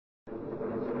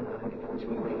alive.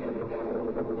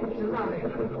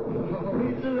 Oh,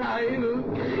 it's alive.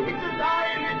 It's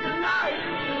alive. It's alive.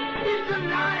 It's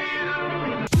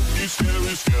alive. Spooky,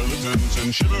 scary skeletons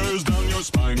and shivers down your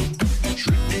spine.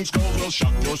 Shrieking skulls will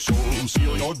shock your soul,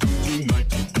 seal your doom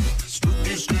tonight.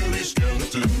 Spooky, scary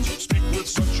skeletons speak with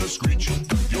such a screech.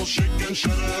 You'll shake and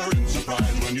shudder in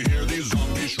surprise when you hear these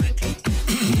zombies shriek.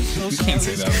 You can't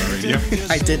say that on the radio.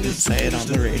 I didn't say it on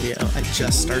the radio. I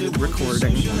just started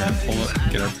recording. Pull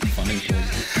up, get our funny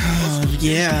tools.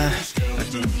 Yeah.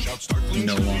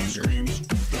 No longer.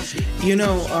 You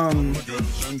know,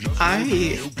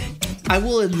 I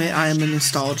will admit I am a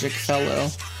nostalgic fellow.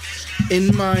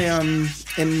 In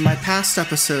my past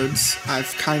episodes,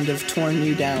 I've kind of torn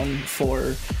you down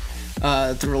for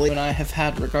the relation I have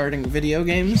had regarding video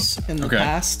games in the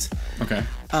past. Okay.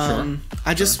 Sure.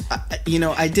 I just,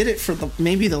 I did it for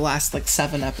maybe the last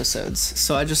 7 episodes.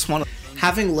 So I just want to,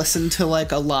 having listened to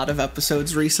a lot of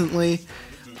episodes recently,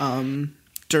 I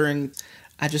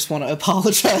just want to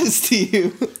apologize to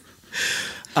you.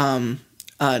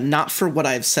 Not for what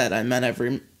I've said. I meant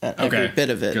every bit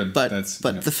of it. Good. But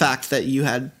the fact that you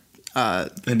had a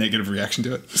negative reaction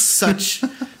to it,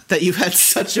 that you had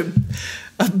such a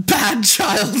bad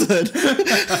childhood.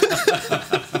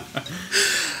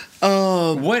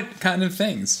 What kind of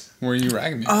things were you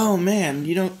ragging me? Oh man,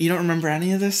 you don't remember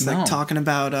any of this? No. Talking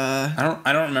about I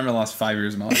don't remember the last 5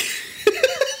 years of my life.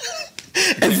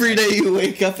 Every day you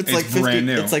wake up, it's like 50. Brand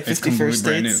new. It's like 50 first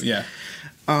brand dates. new. Yeah.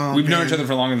 We've known each other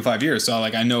for longer than 5 years, so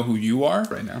I know who you are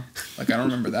right now. I don't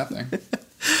remember that thing.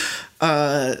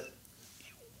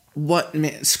 What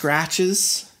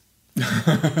scratches?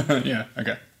 Yeah.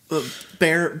 Okay.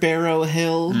 Barrow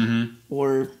Hill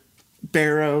or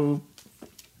Barrow.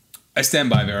 I stand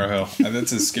by Barrow Hill.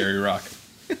 That's a scary rock.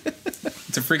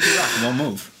 It's a freaky rock. It won't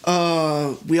move.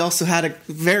 We also had a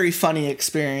very funny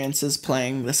experiences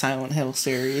playing the Silent Hill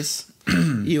series.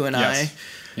 You and Yes.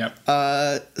 Yep.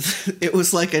 It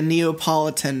was like a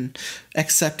Neapolitan,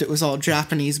 except it was all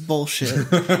Japanese bullshit.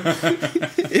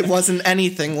 It wasn't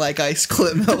anything like Ice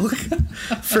Clip Milk,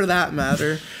 for that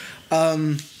matter.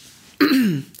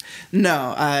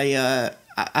 No, I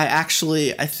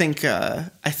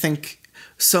think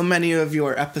so many of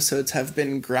your episodes have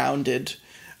been grounded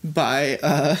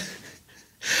by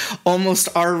almost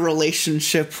our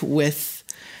relationship with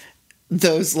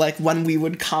those, when we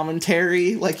would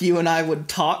commentary, you and I would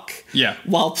talk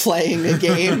while playing a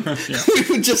game. We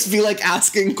would just be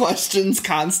asking questions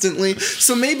constantly.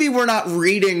 So maybe we're not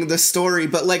reading the story,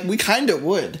 but we kind of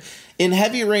would. In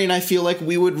Heavy Rain, I feel like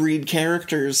we would read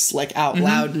characters out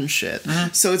loud and shit.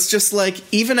 So it's just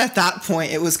even at that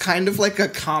point, it was kind of like a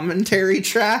commentary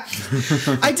track.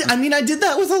 I did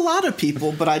that with a lot of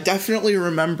people, but I definitely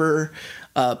remember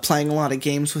playing a lot of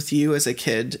games with you as a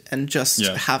kid and just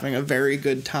having a very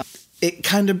good time. It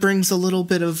kind of brings a little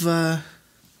bit of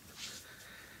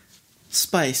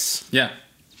spice. Yeah.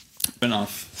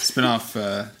 Spin-off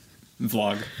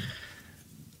vlog.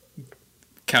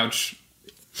 Couch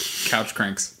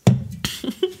cranks.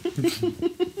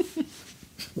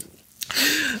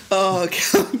 Oh,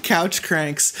 couch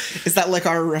cranks. Is that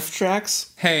our riff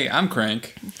tracks? Hey, I'm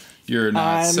Crank. You're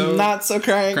not I'm not so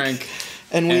crank.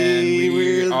 And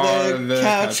we're the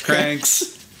couch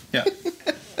cranks. Yeah.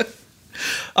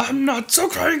 I'm not so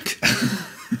crank.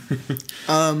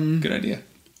 Good idea.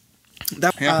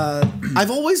 I've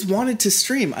always wanted to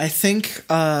stream. I think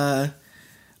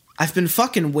I've been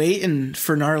fucking waiting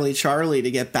for Gnarly Charlie to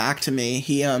get back to me.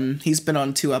 He's been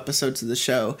on 2 episodes of the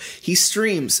show. He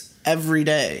streams every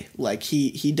day.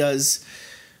 He does.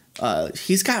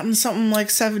 He's gotten something like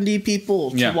 70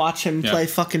 people to watch him play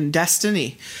fucking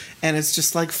Destiny. And it's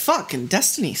just fucking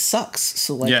Destiny sucks.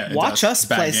 So watch us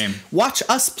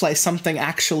play something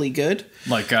actually good.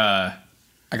 I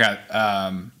got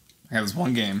this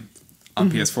one game on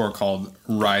PS4 called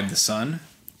Ride the Sun,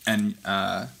 and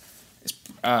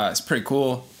it's pretty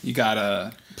cool. You got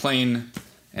a plane,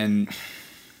 and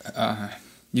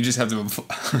you just have to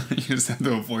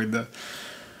avoid the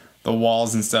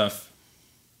walls and stuff.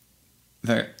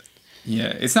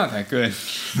 It's not that good.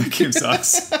 The game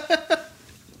sucks.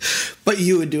 But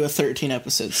you would do a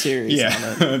 13-episode series on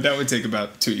it. That would take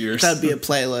about 2 years. That'd be a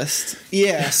playlist.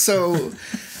 Yeah, so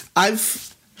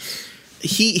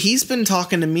he's been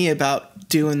talking to me about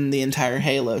doing the entire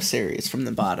Halo series from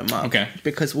the bottom up. Okay.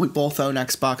 Because we both own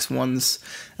Xbox Ones,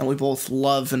 and we both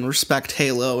love and respect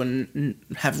Halo and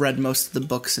have read most of the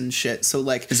books and shit. So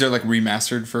is there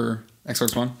remastered for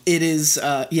Xbox One? It is,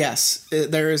 yes.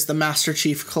 There is the Master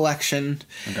Chief Collection.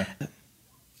 Okay.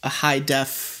 A high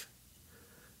def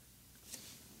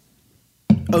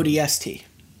ODST,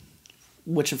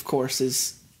 which of course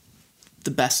is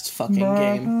the best fucking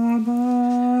game.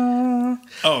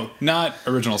 Oh, not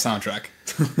original soundtrack.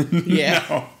 Yeah.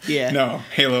 No. Yeah. No,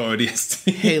 Halo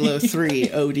ODST. Halo 3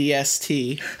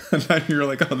 ODST. I thought you were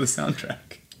like, oh, the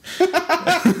soundtrack.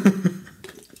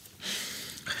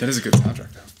 That is a good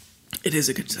soundtrack, though. It is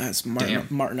a good. That's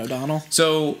Martin O'Donnell.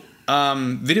 So,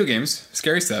 video games,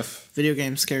 scary stuff. Video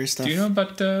games, scary stuff. Do you know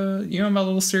about a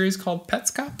little series called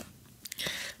Pets Cop?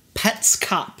 Pets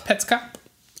Cop. Pets Cop.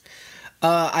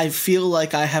 I feel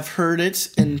like I have heard it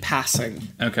in passing.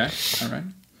 Okay, all right.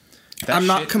 I'm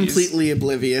not completely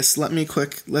oblivious.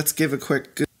 Let's give a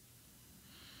quick.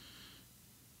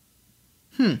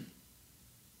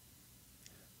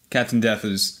 Captain Death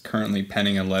is currently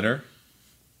penning a letter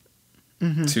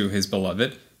to his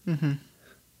beloved. Saying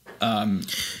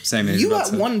that You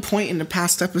at one point in the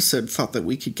past episode thought that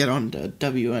we could get on to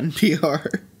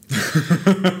WNPR.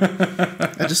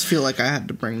 I just feel like I had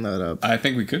to bring that up. I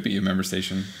think we could be a member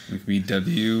station. We could be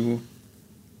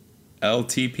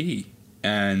WLTP,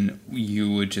 and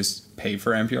you would just pay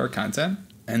for NPR content,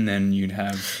 and then you'd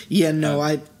have. Yeah, no,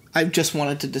 I just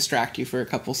wanted to distract you for a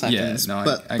couple seconds. Yeah, no,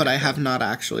 but I have not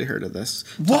actually heard of this.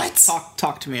 What?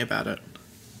 Talk to me about it.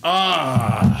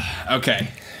 Okay.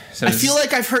 So I feel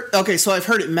like I've heard. Okay, so I've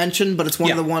heard it mentioned, but it's one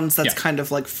of the ones that's Yeah. kind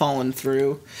of like fallen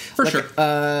through. For like, sure.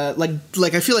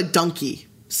 Like I feel like Donkey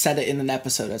said it in an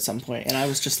episode at some point, and I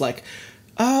was just like,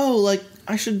 oh, like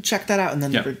I should check that out, and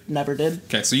then never did.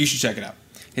 Okay, so you should check it out.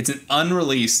 It's an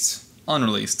unreleased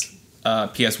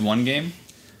PS1 game,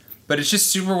 but it's just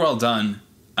super well done.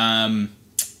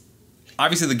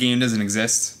 Obviously, the game doesn't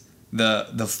exist.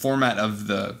 The format of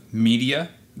the media,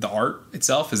 the art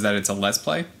itself, is that it's a Let's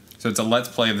Play. So it's a Let's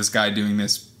Play of this guy doing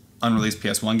this unreleased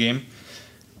PS1 game.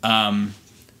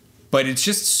 But it's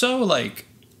just so, like...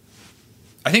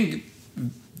 I think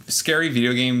scary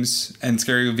video games and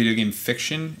scary video game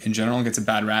fiction in general gets a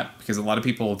bad rap because a lot of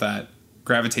people that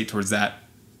gravitate towards that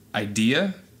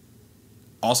idea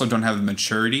also don't have the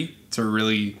maturity to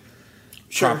really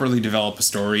properly develop a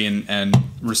story and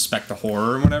respect the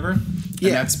horror and whatever.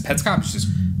 Yeah. And Pets Cop is just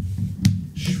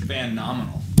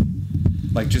phenomenal.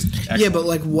 Like, just excellent. Yeah, but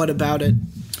like, what about it?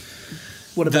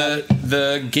 What about it?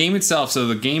 The game itself? So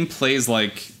the game plays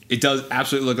like it does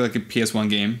absolutely look like a PS1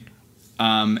 game,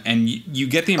 and you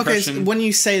get the impression. Okay, so when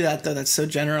you say that though, that's so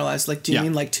generalized. Like, do you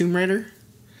mean like Tomb Raider?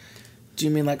 Do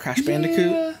you mean like Crash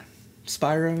Bandicoot,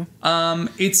 Spyro?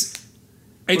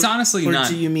 It's honestly or not. Or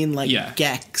do you mean like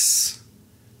Gex?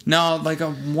 No, like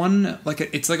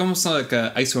it's like almost like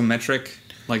a isometric,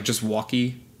 like just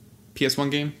walkie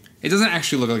PS1 game. It doesn't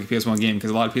actually look like a PS1 game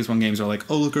because a lot of PS1 games are like,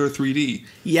 oh, look at our 3D.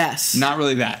 Yes. Not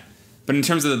really that. But in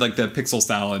terms of like the pixel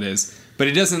style, it is. But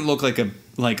it doesn't look like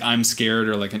I'm Scared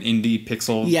or like an indie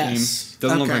pixel game. It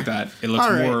doesn't look like that. It looks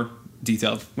more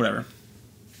detailed, whatever.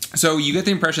 So you get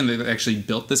the impression that they actually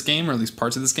built this game, or at least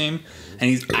parts of this game, and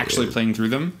he's actually playing through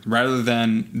them, rather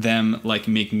than them like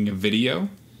making a video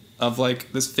of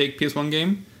like this fake PS1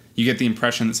 game. You get the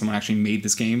impression that someone actually made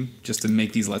this game just to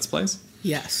make these Let's Plays.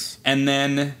 Yes. And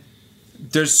then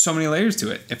there's so many layers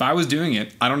to it. If I was doing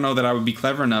it, I don't know that I would be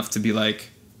clever enough to be like,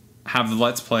 have the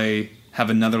Let's Play have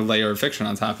another layer of fiction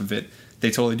on top of it. They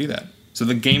totally do that. So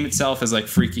the game itself is like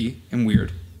freaky and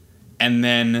weird. And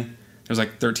then there's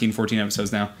like 13, 14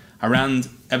 episodes now. Around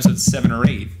episode 7 or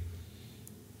 8,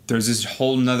 there's this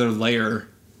whole nother layer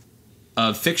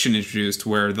of fiction introduced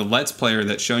where the Let's Player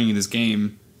that's showing you this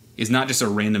game is not just a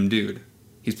random dude.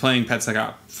 He's playing Pets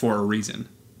Cop for a reason.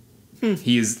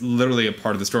 He is literally a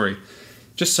part of the story.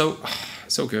 Just so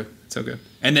good. So good.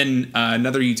 And then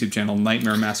another YouTube channel,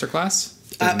 Nightmare Masterclass.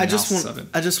 I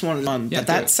just wanted on. Yeah, but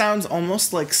that sounds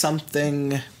almost like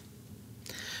something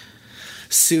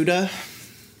Suda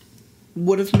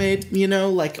would have made,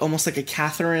 like almost like a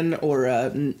Catherine or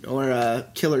a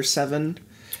Killer 7.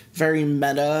 Very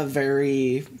meta,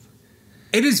 very...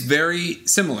 It is very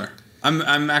similar.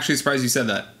 I'm actually surprised you said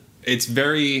that. It's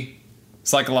very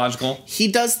psychological. He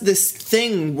does this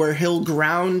thing where he'll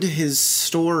ground his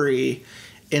story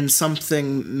in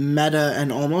something meta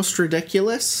and almost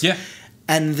ridiculous. Yeah.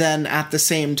 And then at the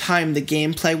same time, the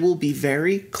gameplay will be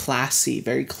very classy,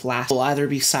 very classy. It'll either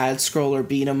be side-scroll or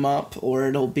beat-em up, or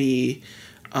it'll be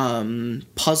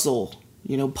puzzle,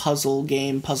 puzzle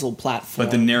game, puzzle platform.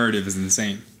 But the narrative is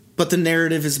insane. But the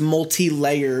narrative is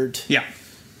multi-layered. Yeah.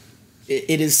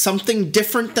 It is something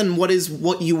different than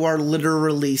what you are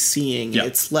literally seeing. Yeah.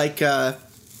 It's like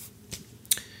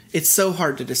it's so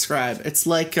hard to describe. It's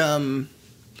like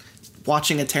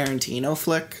watching a Tarantino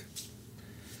flick,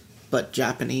 but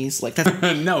Japanese. Like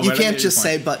that. No, you can't just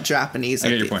say but Japanese at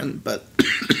the end. But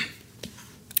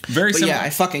very similar. Yeah, I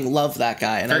fucking love that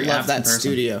guy, and I love that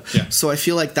studio. Yeah. So I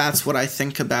feel like that's what I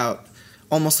think about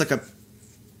almost like a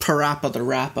Parappa the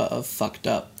Rappa of fucked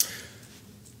up.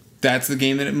 That's the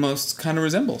game that it most kind of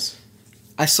resembles.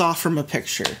 I saw from a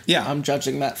picture. Yeah. I'm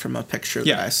judging that from a picture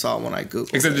that I saw when I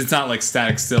Googled Except it. it's not like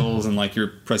static stills and like you're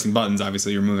pressing buttons.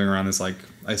 Obviously, you're moving around this like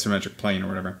isometric plane or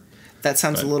whatever. That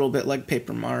sounds a little bit like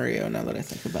Paper Mario now that I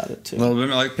think about it, too. A little bit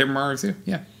like Paper Mario, too.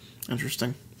 Yeah.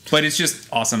 Interesting. But it's just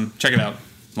awesome. Check it out.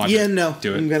 Watch it. No.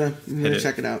 Do it. I'm gonna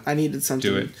check it out. I needed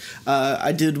something. Do it.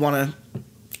 I did want to...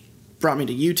 Brought me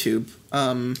to YouTube.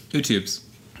 YouTube's.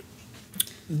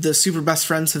 The Super Best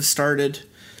Friends have started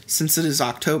since it is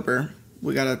October.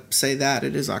 We gotta say that.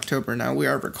 It is October now. We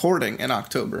are recording in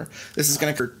October. This is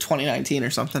gonna for 2019 or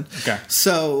something. Okay.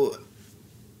 So...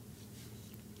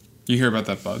 You hear about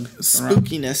that bug?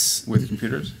 Spookiness. With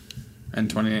computers in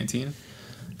 2019?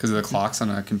 Because of the clocks on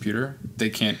a computer, they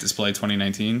can't display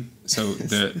 2019. So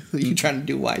Are you trying to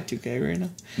do Y2K right now?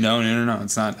 No.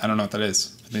 It's not. I don't know what that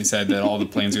is. They said that all the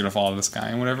planes are going to fall out of the sky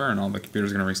and whatever, and all the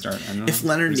computers are going to restart. I don't know. If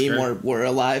Leonard Nimoy were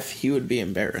alive, he would be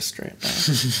embarrassed right now.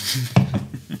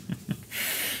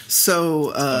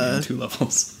 So, 2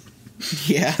 levels.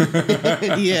 Yeah.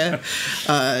 Yeah.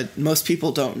 Most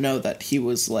people don't know that he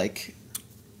was like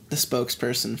the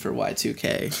spokesperson for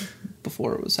Y2K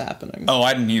before it was happening. Oh,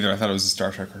 I didn't either. I thought it was the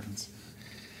Star Trek reference.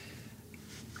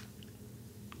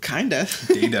 Kinda.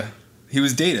 Data. He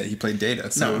was Data. He played Data.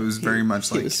 So it was very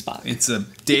much like it's a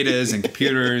Datas and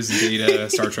computers, Data,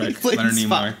 Star Trek, Leonard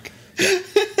Nimoy. Yeah.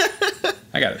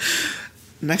 I got it.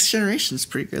 Next Generation's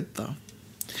pretty good though.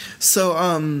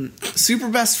 So Super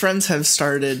Best Friends have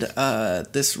started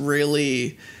this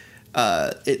really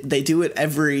they do it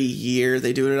every year.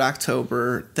 They do it in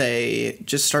October. They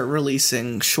just start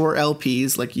releasing short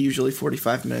LPs, like usually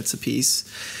 45 minutes a piece,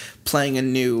 playing a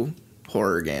new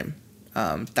horror game.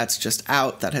 That's just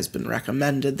out, that has been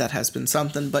recommended, that has been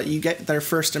something, but you get their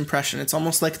first impression. It's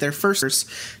almost like their first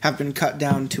have been cut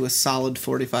down to a solid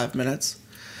 45 minutes.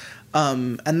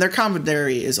 And their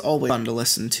commentary is always fun to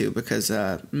listen to because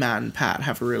Matt and Pat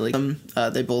have a really...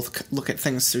 they both look at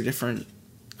things through different,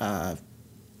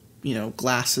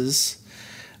 glasses.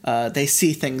 They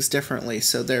see things differently,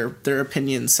 so their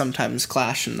opinions sometimes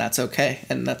clash, and that's okay,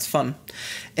 and that's fun.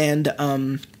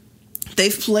 And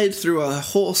they've played through a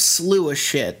whole slew of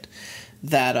shit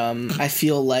that I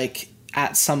feel like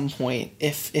at some point,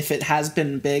 if it has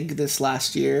been big this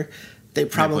last year, they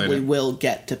probably will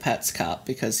get to Pets Cop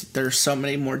because there's so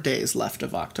many more days left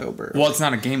of October. Well, it's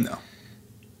not a game though.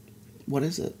 What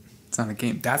is it? It's not a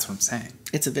game. That's what I'm saying.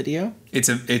 It's a video?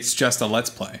 It's just a Let's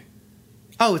Play.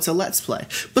 Oh, it's a Let's Play.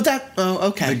 But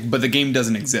okay. But the game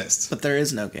doesn't exist. But there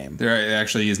is no game. There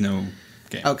actually is no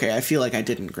game. Okay, I feel like I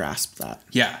didn't grasp that.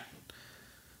 Yeah.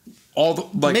 All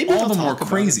of them were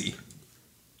crazy.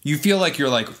 You feel like you're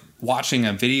like watching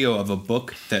a video of a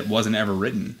book that wasn't ever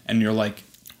written, and you're like,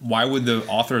 why would the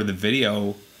author of the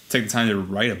video take the time to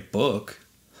write a book?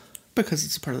 Because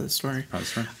it's a part of the story. Part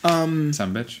of the story. Son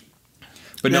of a bitch.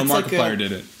 But no, Markiplier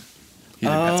did it. He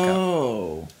did Pets Cop.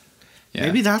 Oh. Yeah.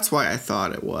 Maybe that's why I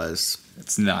thought it was.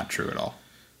 It's not true at all.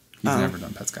 He's never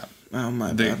done Pets Cop. Oh, my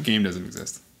The bad. game doesn't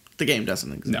exist. The game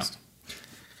doesn't exist. No.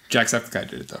 Jacksepticeye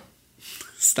did it, though.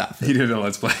 Stop it. He did a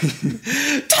Let's Play. Top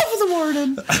of the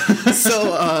morning.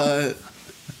 So,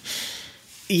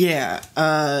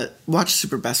 watch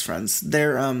Super Best Friends.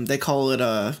 They call it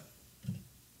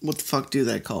what the fuck do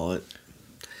they call it?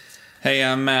 Hey,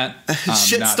 I'm Matt.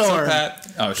 Shitstorm. Not so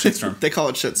Pat. Oh, Shitstorm. They call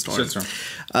it Shitstorm.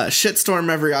 Shitstorm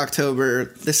every October.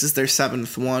 This is their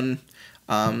 7th one.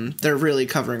 They're really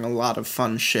covering a lot of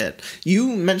fun shit. You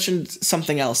mentioned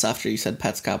something else after you said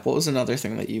Pets Cop. What was another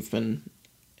thing that you've been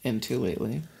into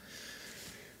lately?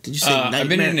 Did you say I've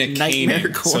been in a Nightmare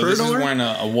caning. Corridor? So this is when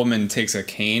a woman takes a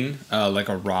cane, like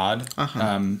a rod,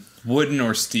 wooden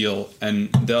or steel, and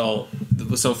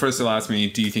so first they'll ask me,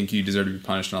 do you think you deserve to be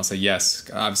punished? And I'll say yes,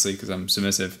 obviously, because I'm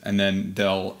submissive. And then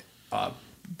they'll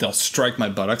strike my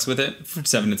buttocks with it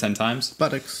 7 to 10 times.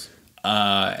 Buttocks.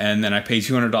 And then I pay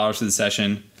 $200 for the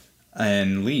session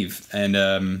and leave. And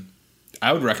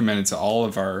I would recommend it to all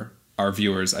of our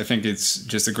viewers. I think it's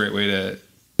just a great way to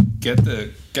get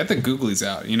the googlies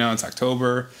out. You know, it's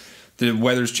October, the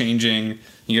weather's changing.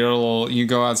 You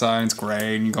go outside and it's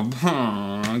gray, and you go,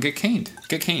 get caned.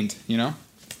 You know,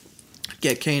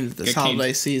 get caned this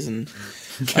holiday season.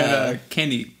 Candy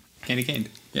caned.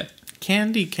 Yeah.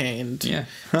 Candy caned. Yeah.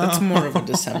 That's more of a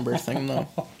December thing, though.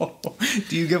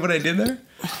 Do you get what I did there?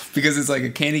 Because it's like a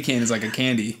candy cane is like a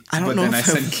candy. I don't know. But then I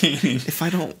said candy. If I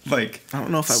don't like, I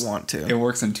don't know if I want to. It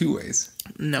works in 2 ways.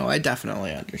 No, I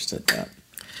definitely understood that.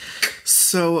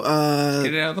 So,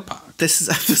 get it out of the pot. This is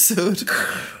episode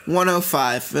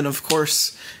 105, and of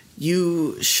course,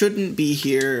 You shouldn't be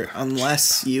here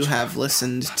unless you have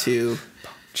listened to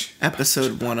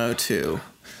episode 102.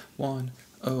 1,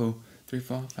 0, 3,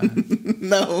 4, 5.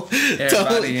 No,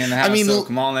 Everybody in the house, I mean, so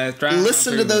come on, let's drive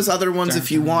listen to through those other ones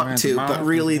if you want to, tomorrow. but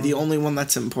really the only one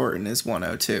that's important is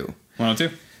 102.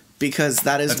 102? Because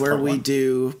that is That's where part we one.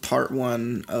 do part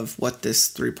 1 of what this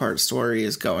 3-part story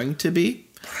is going to be.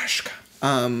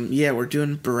 Borrasca. Yeah, we're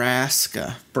doing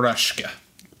Borrasca. Borrasca.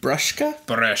 Brushka?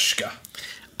 Borrasca.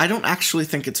 I don't actually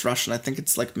think it's Russian. I think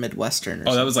it's like Midwestern or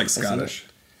Oh, that was like something, isn't it? Scottish.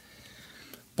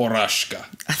 Borrasca.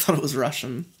 I thought it was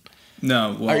Russian.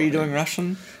 No. Well, Are you doing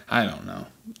Russian? I don't know.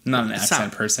 I'm not an accent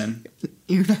Sound. person.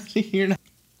 You're not.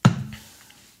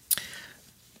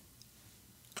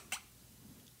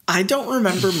 I don't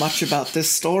remember much about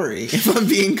this story, if I'm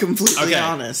being completely Okay.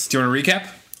 honest. Do you want to recap?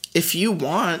 If you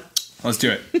want, Let's do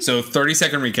it. So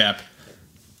 30-second recap.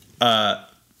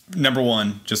 Number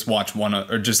 1, just watch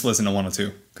or just listen to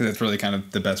 102 because it's really kind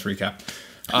of the best recap.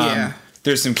 Yeah.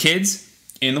 There's some kids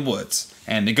in the woods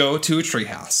and they go to a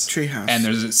treehouse. And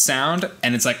there's a sound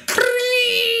and it's like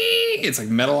it's like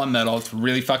metal on metal. It's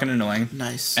really fucking annoying.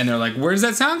 Nice. And they're like, "Where does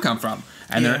that sound come from?"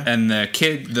 And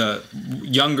the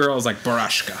young girl is like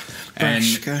Borrasca.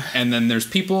 Borrasca. And then there's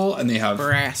people and they have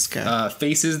Borrasca.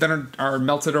 faces that are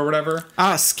melted or whatever.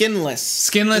 Skinless.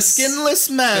 Skinless. The skinless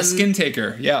men. The skin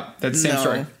taker. Yeah, that's the same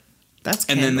story. That's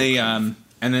And then Candle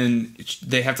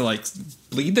they have to like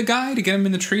bleed the guy to get him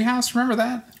in the treehouse. Remember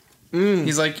that?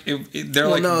 He's like, they're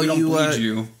we don't bleed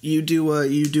you. You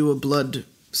do a blood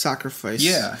sacrifice.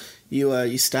 Yeah.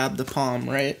 You stab the palm,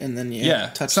 right? And then you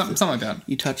touch something like that.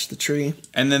 You touch the tree.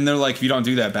 And then they're like, if you don't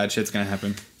do that, bad shit's gonna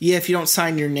happen. Yeah, if you don't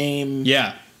sign your name.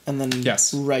 Yeah. And then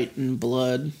write in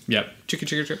blood. Yep.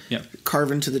 Chicka. Yep.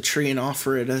 Carve into the tree and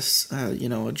offer it as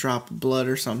a drop of blood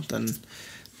or something.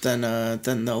 Then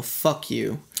they'll fuck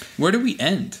you. Where do we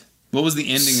end? What was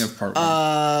the ending of part 1?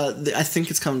 I think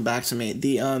it's coming back to me.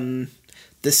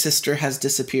 The sister has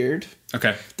disappeared.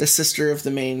 Okay. The sister of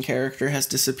the main character has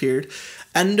disappeared.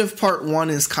 End of part 1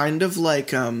 is kind of like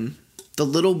the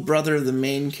little brother of the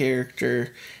main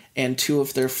character and 2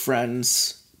 of their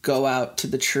friends go out to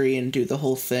the tree and do the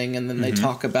whole thing, and then they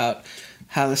talk about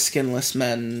how the skinless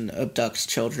men abduct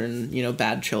children,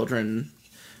 bad children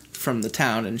from the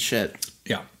town and shit.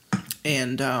 Yeah.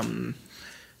 And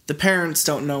the parents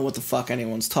don't know what the fuck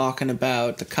anyone's talking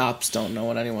about. The cops don't know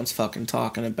what anyone's fucking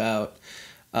talking about.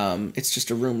 It's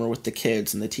just a rumor with the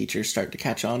kids, and the teachers start to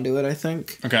catch on to it, I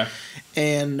think. Okay.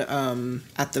 And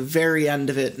at the very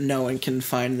end of it, no one can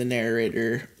find the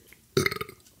narrator,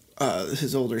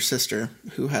 his older sister,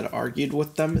 who had argued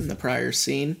with them in the prior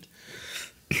scene.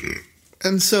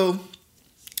 And so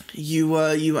you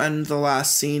end the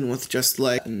last scene with just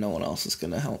like, no one else is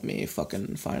gonna help me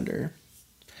fucking find her.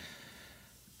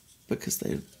 Because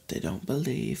they don't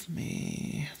believe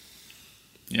me.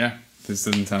 Yeah. This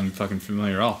doesn't sound fucking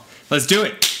familiar at all. Let's do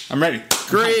it. I'm ready.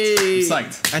 Great. I'm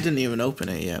psyched. I didn't even open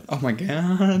it yet. Oh my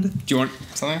god. Do you want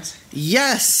something else?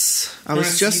 Yes. I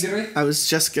was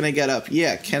just gonna get up.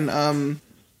 Yeah.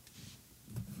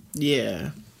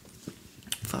 Yeah.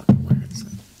 Fuck. Where is it?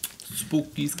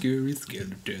 Spooky, scary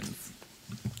skeletons.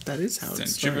 That is how it Send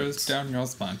starts. shivers down your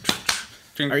spine.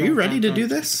 Are you ready to do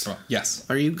this? Yes.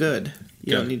 Are you good?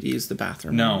 You don't Good. need to use the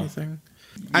bathroom No. or anything?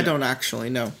 I don't actually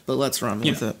know, but let's run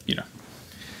with it. You know.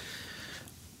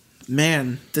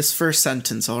 Man, this first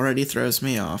sentence already throws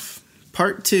me off.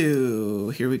 Part 2.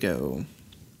 Here we go.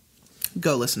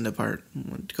 Go listen to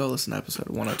episode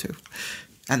 102.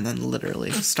 And then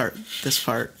literally start this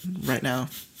part right now,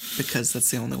 because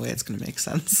that's the only way it's going to make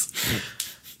sense.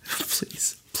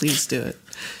 Please do it.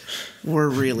 We're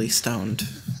really stoned.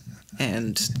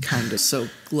 And kind of so,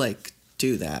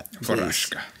 do that. Please.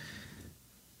 Borrasca.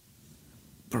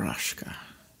 Borrasca.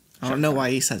 I don't know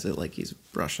why he says it like he's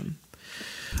Russian.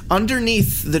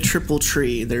 Underneath the triple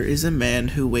tree, there is a man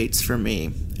who waits for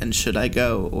me. And should I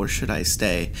go or should I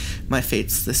stay? My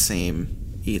fate's the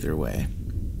same either way.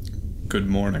 Good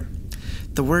morning.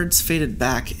 The words faded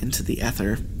back into the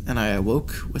ether, and I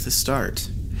awoke with a start.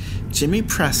 Jimmy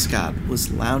Prescott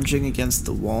was lounging against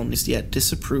the wall, yet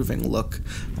disapproving look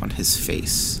on his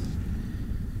face.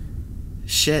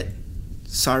 Shit.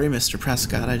 Sorry, Mr.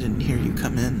 Prescott, I didn't hear you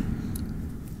come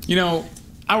in. You know,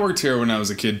 I worked here when I was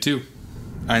a kid, too.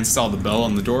 I installed the bell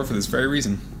on the door for this very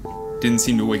reason. Didn't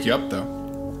seem to wake you up,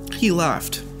 though. He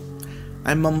laughed.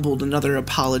 I mumbled another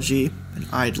apology and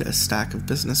eyed a stack of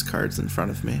business cards in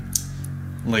front of me.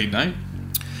 Late night?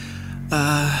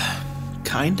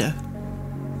 Kinda.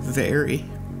 Very.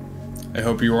 I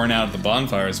hope you weren't out at the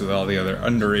bonfires with all the other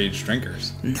underage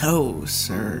drinkers. No,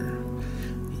 sir.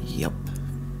 Yup.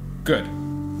 Good.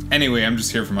 Anyway, I'm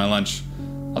just here for my lunch.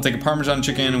 I'll take a Parmesan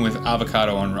chicken with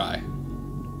avocado on rye.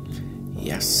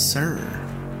 Yes, sir.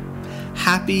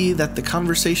 Happy that the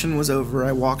conversation was over,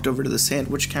 I walked over to the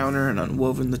sandwich counter and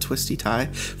unwoven the twisty tie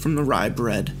from the rye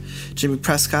bread. Jimmy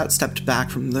Prescott stepped back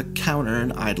from the counter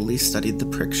and idly studied the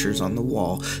pictures on the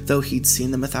wall, though he'd seen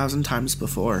them 1,000 times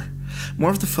before. More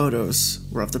of the photos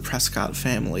were of the Prescott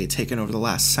family, taken over the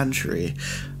last century.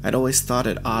 I'd always thought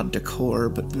it odd decor,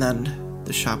 but then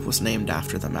the shop was named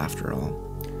after them after all.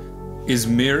 Is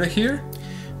Mira here?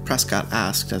 Prescott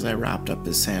asked as I wrapped up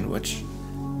his sandwich.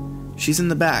 She's in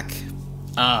the back.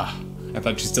 Ah, I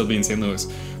thought she'd still be in St. Louis.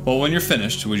 Well, when you're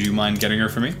finished, would you mind getting her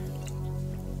for me?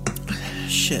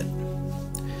 Shit.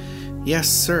 Yes,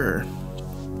 sir.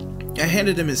 I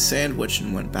handed him his sandwich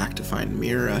and went back to find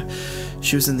Mira.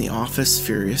 She was in the office,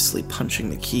 furiously punching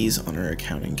the keys on her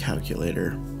accounting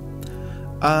calculator.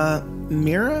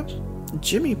 Mira?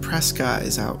 Jimmy Prescott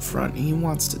is out front. He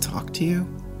wants to talk to you.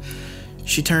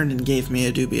 She turned and gave me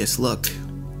a dubious look.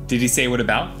 Did he say what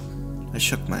about? I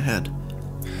shook my head.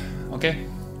 Okay.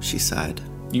 She sighed.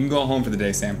 You can go home for the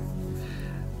day, Sam.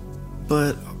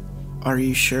 But are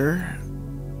you sure?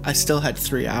 I still had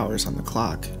 3 hours on the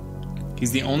clock.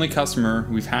 He's the only customer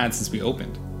we've had since we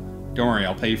opened. Don't worry,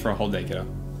 I'll pay you for a whole day, kiddo.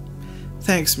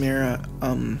 Thanks, Mira.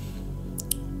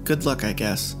 Good luck, I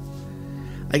guess.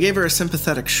 I gave her a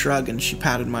sympathetic shrug and she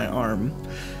patted my arm.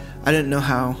 I didn't know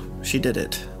how she did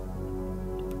it.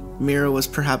 Mira was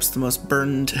perhaps the most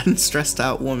burned and stressed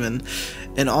out woman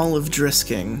in all of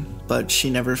Drisking, but she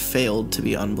never failed to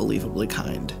be unbelievably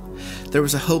kind. There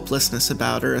was a hopelessness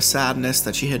about her, a sadness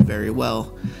that she hid very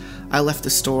well. I left the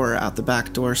store out the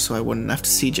back door so I wouldn't have to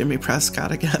see Jimmy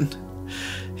Prescott again.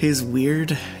 His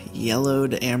weird,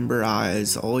 yellowed amber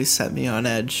eyes always set me on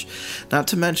edge. Not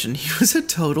to mention, he was a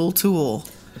total tool.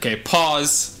 Okay,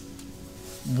 pause.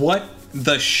 What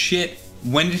the shit?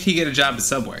 When did he get a job at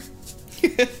Subway?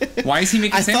 Why is he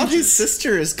making I sandwiches? thought his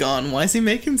sister is gone. Why is he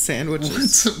making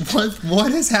sandwiches?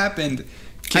 What has happened?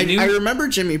 I remember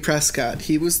Jimmy Prescott.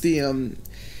 He was the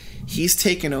he's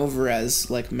taken over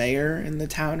as like mayor in the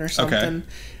town or something. Okay.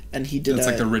 And he did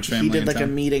like the rich family He did in like a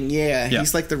town? meeting. Yeah, Yeah.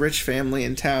 he's like the rich family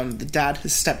in town. The dad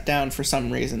has stepped down for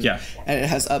some reason. Yeah. And it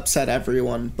has upset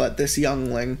everyone, but this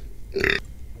youngling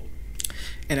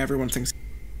and everyone thinks.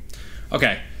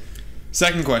 Okay.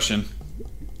 Second question.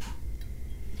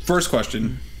 First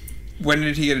question. When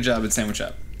did he get a job at Sandwich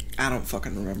Shop? I don't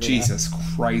fucking remember. Jesus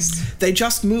Christ. That. They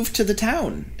just moved to the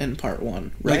town in part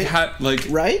 1, right?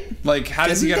 Right? Like how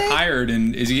does he Didn't get they? hired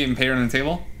and is he getting paid on the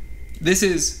table?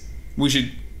 We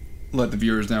should let the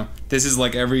viewers know. This is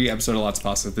like every episode of Lots of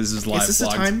Pasta. This is live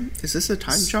vlogs. Is this a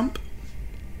time jump?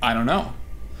 I don't know.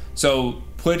 So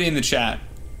put it in the chat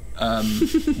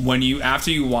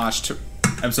after you watched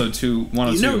episode 102.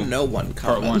 You know no one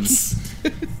part 1. comments.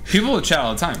 People will chat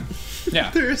all the time. Yeah.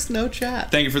 There is no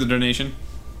chat. Thank you for the donation.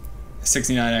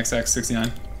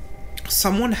 69XX69.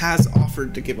 Someone has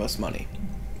offered to give us money.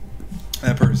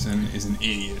 That person is an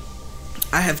idiot.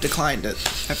 I have declined it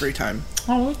every time.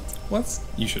 Oh, what?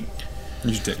 You should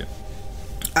take it.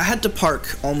 I had to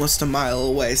park almost a mile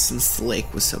away since the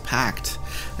lake was so packed.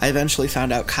 I eventually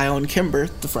found out Kyle and Kimber,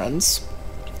 the friends,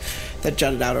 that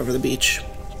jutted out over the beach.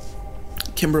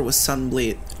 Kimber was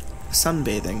sunbathing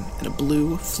in a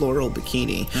blue floral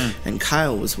bikini, and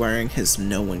Kyle was wearing his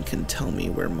 "no one can tell me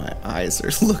where my eyes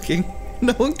are looking."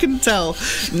 No one can tell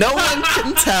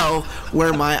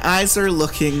where my eyes are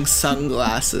looking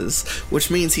sunglasses, which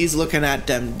means he's looking at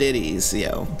them ditties,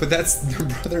 yo. But that's their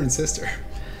brother and sister.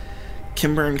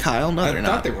 Kimber and Kyle? No, they're not.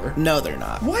 I thought they were. No, they're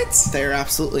not. What? They're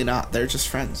absolutely not. They're just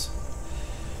friends.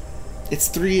 It's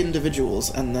 3 individuals,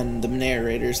 and then the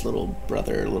narrator's little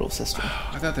brother or little sister.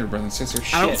 I thought they were brother and sister.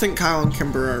 Shit. I don't think Kyle and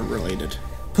Kimber are related.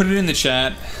 Put it in the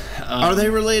chat. Are they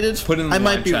related? Put it in the I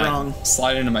might live be chat. wrong.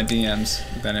 Slide into my DMs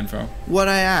with that info. What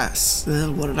did I ask?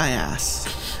 What did I ask?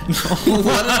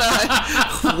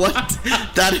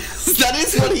 That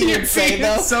is what he would say,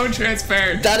 though. It's so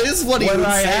transparent. That is what he would say.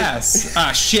 What did I ask?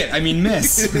 Ah, shit. I mean,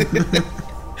 miss. Hey,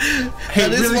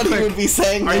 that is really what quick, he would be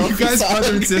saying. Are though, you guys I'm brother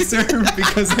and looking- sister?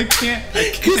 Because I can't.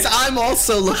 Because I'm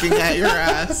also looking at your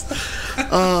ass.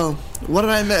 Oh, what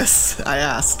did I miss? I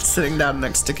asked, sitting down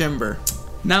next to Kimber.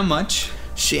 Not much.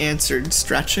 She answered,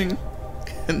 stretching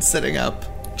and sitting up.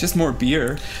 Just more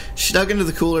beer. She dug into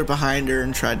the cooler behind her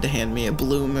and tried to hand me a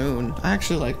Blue Moon. I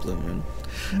actually like Blue Moon.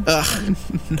 Ugh,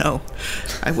 no.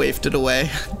 I waved it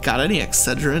away. Got any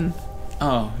Excedrin?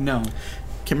 Oh, no.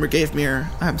 Kimber gave me her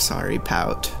 "I'm sorry"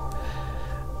 pout.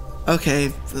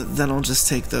 Okay, then I'll just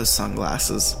take those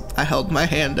sunglasses. I held my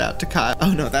hand out to Kyle.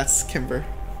 Oh no, that's Kimber.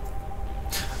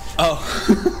 Oh.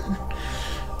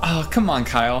 Oh, come on,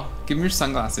 Kyle. Give me your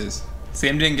sunglasses.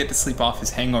 Sam didn't get to sleep off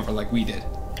his hangover like we did.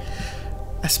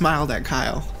 I smiled at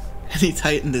Kyle, and he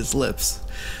tightened his lips.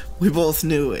 We both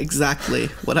knew exactly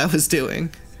what I was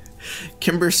doing.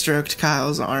 Kimber stroked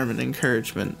Kyle's arm in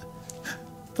encouragement.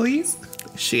 Please?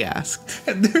 She asked.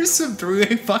 There's some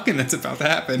three-way fucking that's about to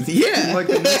happen. Yeah. Like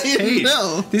the next page.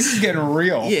 No. This is getting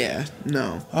real. Yeah,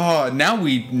 no. Oh, now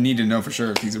we need to know for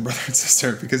sure if he's a brother and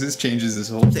sister because this changes this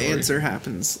whole The story. answer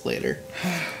happens later.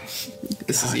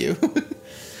 This is you.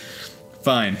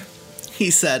 Fine. He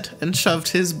said, and shoved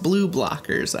his blue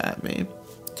blockers at me.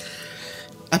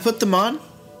 I put them on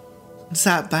and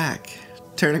sat back,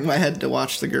 turning my head to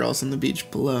watch the girls on the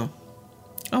beach below.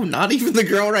 Oh, not even the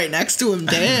girl right next to him,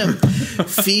 damn.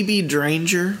 Phoebe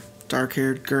Dranger,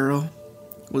 dark-haired girl,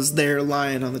 was there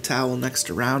lying on the towel next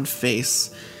to Round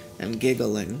Face and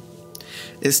giggling.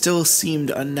 It still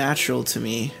seemed unnatural to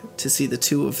me to see the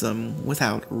two of them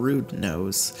without Rude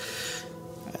Nose.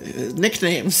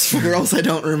 Nicknames for girls I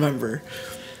don't remember.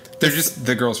 They're just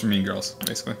the girls from Mean Girls,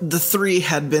 basically. The three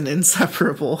had been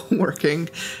inseparable, working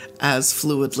as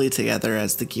fluidly together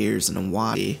as the gears in a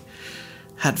wadi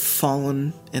had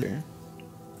fallen in.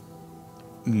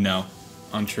 No,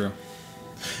 untrue.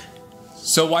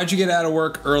 So why'd you get out of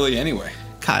work early anyway?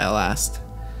 Kyle asked.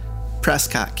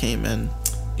 Prescott came in.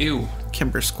 Ew.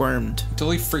 Kimber squirmed. It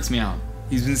totally freaks me out.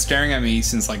 He's been staring at me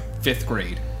since like 5th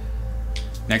grade.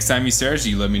 Next time he stares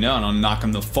at you, let me know and I'll knock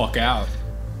him the fuck out.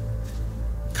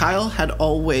 Kyle had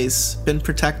always been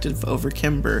protective over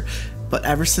Kimber, but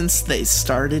ever since they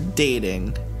started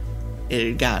dating, it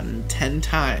had gotten 10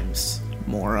 times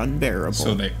more unbearable.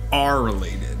 So they are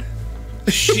related.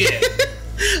 Shit.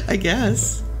 I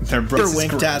guess. Their brothers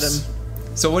winked at him.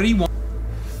 So what do you want?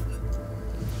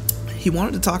 He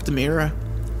wanted to talk to Mira.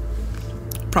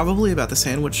 Probably about the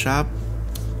sandwich shop.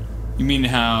 You mean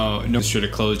how no should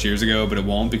have closed years ago, but it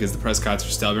won't because the Prescotts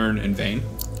are stubborn and vain?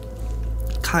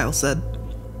 Kyle said.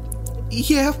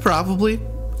 Yeah, probably.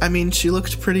 I mean, she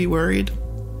looked pretty worried.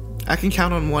 I can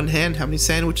count on one hand how many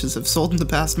sandwiches have sold in the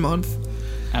past month.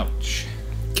 Ouch.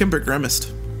 Kimber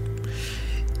grimaced.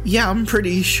 Yeah, I'm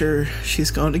pretty sure she's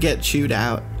going to get chewed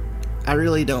out. I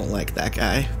really don't like that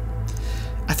guy.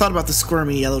 I thought about the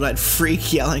squirmy, yellow-eyed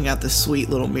freak yelling at the sweet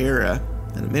little Mira,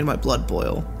 and it made my blood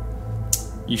boil.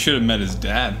 You should have met his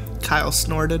dad. Kyle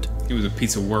snorted. He was a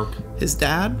piece of work. His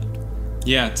dad?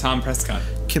 Yeah, Tom Prescott.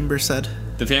 Kimber said.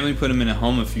 The family put him in a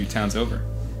home a few towns over.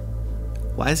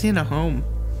 Why is he in a home?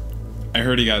 I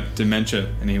heard he got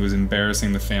dementia and he was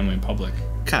embarrassing the family in public.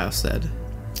 Kyle said.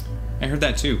 I heard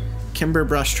that too. Kimber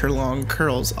brushed her long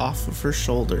curls off of her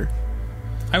shoulder.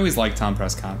 I always liked Tom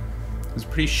Prescott. It was a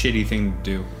pretty shitty thing to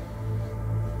do.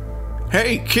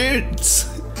 Hey,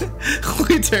 kids!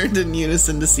 We turned in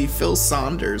unison to see Phil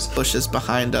Saunders bushes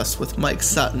behind us with Mike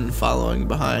Sutton following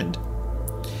behind.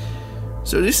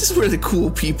 So this is where the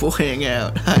cool people hang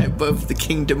out, high above the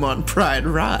kingdom on Pride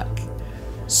Rock.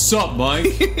 Sup,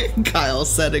 Mike? Kyle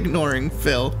said, ignoring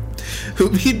Phil,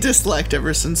 whom he disliked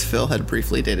ever since Phil had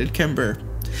briefly dated Kimber.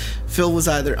 Phil was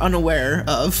either unaware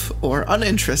of or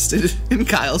uninterested in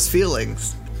Kyle's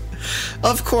feelings.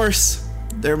 Of course,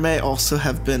 there may also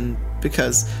have been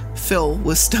because Phil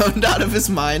was stoned out of his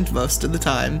mind most of the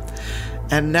time,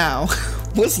 and now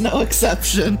was no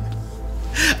exception.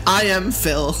 I am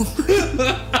Phil.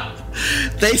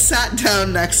 They sat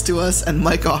down next to us, and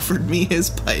Mike offered me his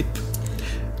pipe.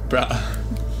 Bro,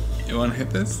 you want to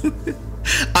hit this?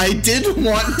 I did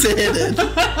want to hit it,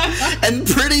 and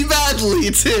pretty badly,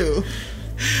 too.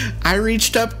 I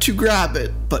reached up to grab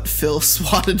it, but Phil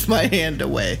swatted my hand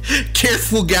away.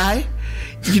 Careful, guy.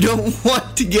 You don't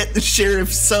want to get the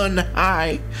sheriff's son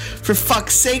high. For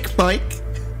fuck's sake, Mike.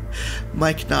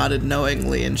 Mike nodded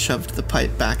knowingly and shoved the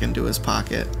pipe back into his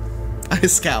pocket. I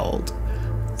scowled.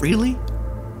 Really?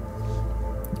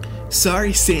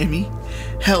 Sorry, Sammy.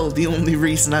 Hell, the only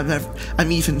reason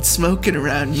I'm even smoking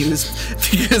around you is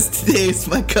because today is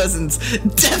my cousin's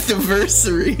death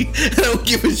anniversary. I don't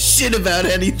give a shit about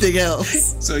anything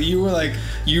else. So you were like,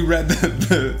 you read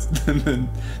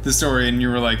the story and you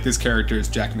were like, this character is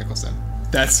Jack Nicholson.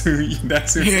 That's who. Yay!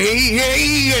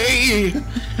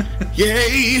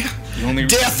 The only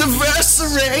Death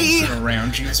anniversary!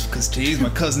 around you is because today's my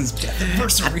cousin's death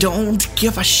anniversary. I don't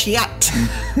give a shit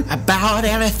about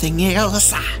anything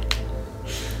else.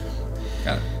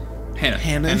 Got it.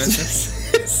 Hannah's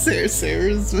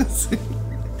Sarah's missing.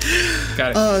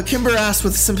 Got it. Kimber asked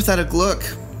with a sympathetic look.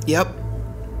 Yep.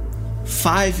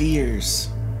 5 years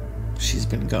she's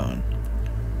been gone.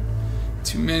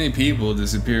 Too many people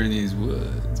disappear in these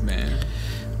woods, man.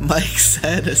 Mike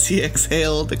said as he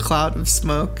exhaled a cloud of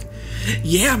smoke.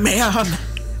 Yeah, man.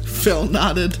 Phil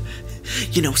nodded.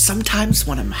 You know, sometimes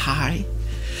when I'm high,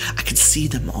 I can see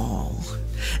them all.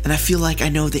 And I feel like I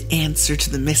know the answer to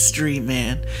the mystery,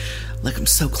 man. Like I'm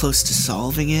so close to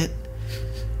solving it.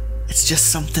 It's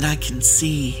just something I can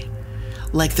see.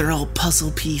 Like they're all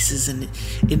puzzle pieces, and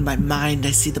in my mind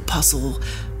I see the puzzle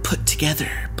put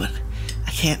together, but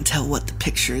I can't tell what the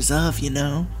picture is of, you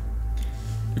know?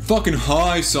 You're fucking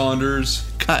high, Saunders,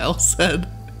 Kyle said.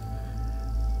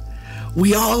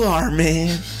 We all are,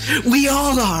 man. We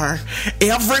all are.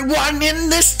 Everyone in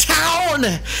this town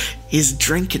is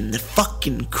drinking the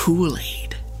fucking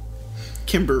Kool-Aid.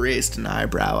 Kimber raised an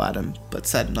eyebrow at him, but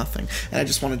said nothing. And I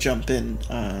just want to jump in.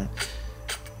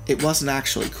 It wasn't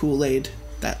actually Kool-Aid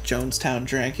that Jonestown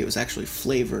drank. It was actually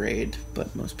Flavor-Aid,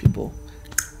 but most people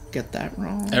get that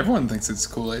wrong. Everyone thinks it's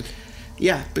Kool-Aid.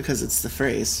 Yeah, because it's the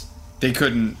phrase. They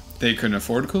couldn't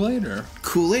afford Kool-Aid, or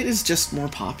Kool-Aid is just more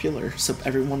popular, so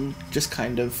everyone just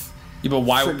kind of yeah. But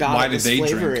why did they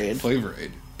Flavor-Aid. drink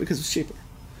Flavor-Aid? Because it's cheaper.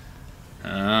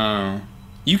 Oh,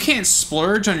 you can't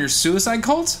splurge on your suicide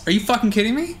cults? Are you fucking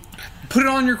kidding me? Put it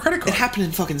on your credit card. It happened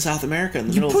in fucking South America. In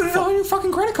the You middle put of it on your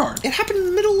fucking credit card. It happened in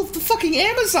the middle of the fucking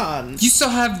Amazon. They still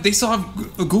have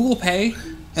Google Pay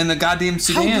in the goddamn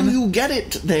Sudan. How do you get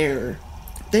it there?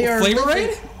 They are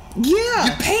Flavor-Aid? Yeah.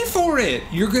 You pay for it.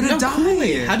 You're gonna die.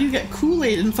 Kool-Aid. How do you get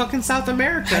Kool-Aid in fucking South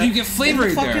America? How do you get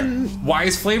Flavor-Aid there? Why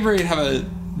is Flavor-Aid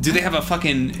do they have a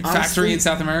fucking factory in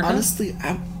South America? Honestly,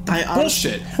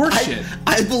 Bullshit. Horseshit.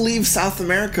 I believe South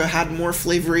America had more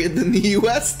Flavor-Aid than the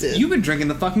U.S. did. You've been drinking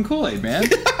the fucking Kool-Aid, man.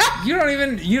 You don't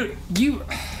even you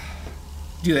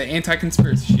do that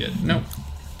anti-conspiracy shit. No.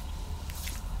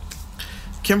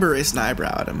 Kimber raised an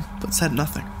eyebrow at him, but said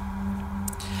nothing.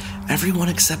 Everyone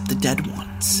except the dead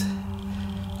ones.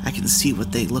 I can see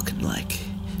what they looked like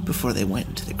before they went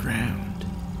into the ground.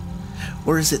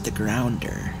 Or is it the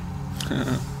grounder?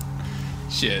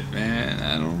 Shit, man.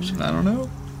 I don't know.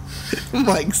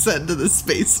 Mike said to the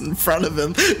space in front of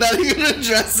him, not even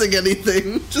addressing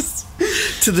anything, just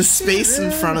to the space in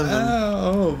front of him.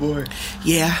 Oh boy.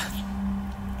 Yeah,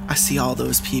 I see all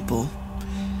those people.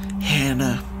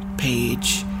 Hannah,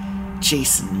 Paige,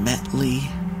 Jason Metley.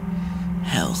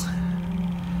 Hell,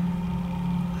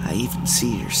 I even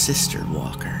see your sister,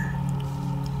 Walker.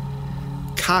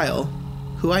 Kyle,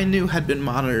 who I knew had been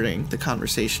monitoring the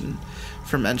conversation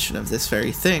for mention of this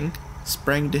very thing,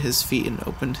 sprang to his feet and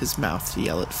opened his mouth to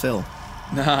yell at Phil.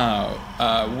 No,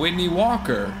 Whitney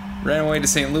Walker ran away to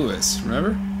St. Louis,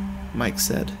 remember? Mike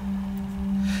said.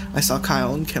 I saw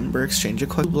Kyle and Kimber exchange a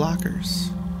quick blockers.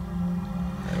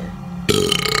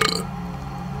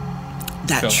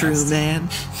 That Phil true, asked. man?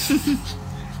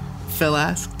 Phil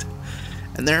asked.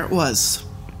 And there it was.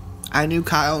 I knew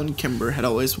Kyle and Kimber had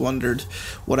always wondered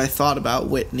what I thought about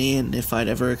Whitney and if I'd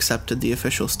ever accepted the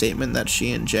official statement that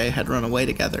she and Jay had run away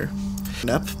together.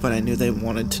 But I knew they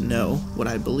wanted to know what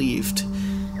I believed.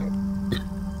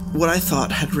 What I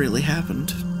thought had really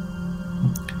happened.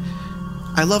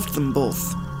 I loved them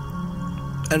both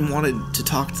and wanted to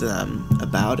talk to them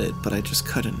about it, but I just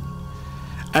couldn't.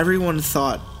 Everyone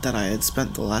thought that I had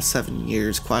spent the last 7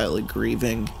 years quietly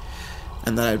grieving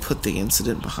and that I'd put the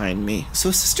incident behind me.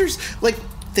 So sisters, like,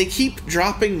 they keep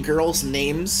dropping girls'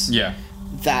 names Yeah.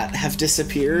 that have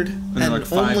disappeared. And like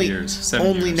 5 years,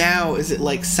 7 years. Now is it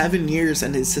like 7 years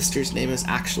and his sister's name is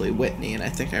actually Whitney, and I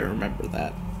think I remember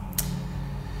that.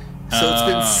 So it's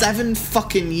been 7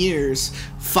 fucking years.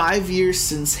 5 years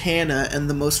since Hannah, and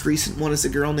the most recent one is a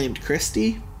girl named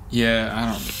Christy. Yeah,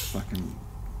 I don't fucking...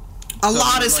 A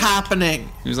lot is happening.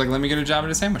 He was like, let me get a job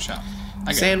at a sandwich shop. I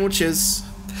get it. Sandwiches.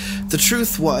 The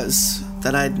truth was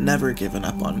that I'd never given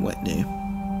up on Whitney.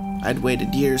 I'd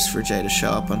waited years for Jay to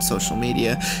show up on social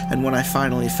media, and when I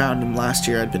finally found him last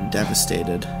year, I'd been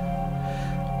devastated.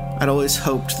 I'd always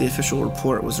hoped the official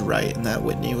report was right and that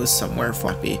Whitney was somewhere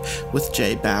happy with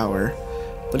Jay Bauer,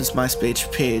 but his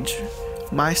MySpace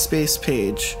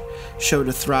page showed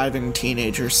a thriving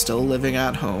teenager still living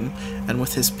at home and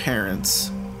with his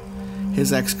parents.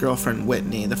 His ex-girlfriend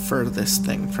Whitney, the furthest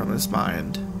thing from his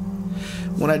mind.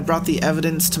 When I'd brought the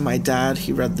evidence to my dad,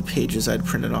 he read the pages I'd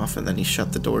printed off and then he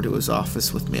shut the door to his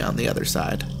office with me on the other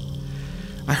side.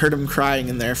 I heard him crying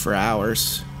in there for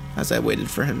hours as I waited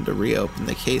for him to reopen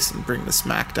the case and bring the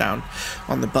smackdown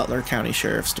on the Butler County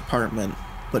Sheriff's Department,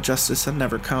 but justice had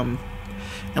never come,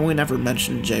 and we never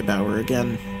mentioned Jay Bauer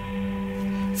again.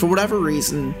 For whatever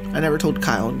reason, I never told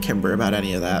Kyle and Kimber about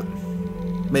any of that.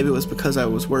 Maybe it was because I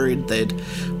was worried they'd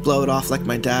blow it off like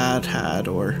my dad had,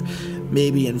 or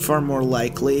maybe, and far more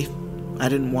likely, I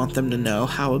didn't want them to know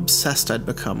how obsessed I'd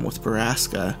become with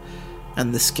Borrasca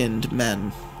and the skinned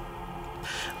men.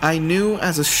 I knew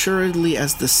as assuredly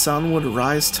as the sun would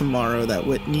rise tomorrow that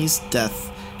Whitney's death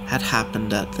had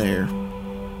happened at there.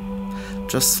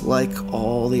 just like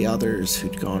all the others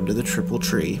who'd gone to the Triple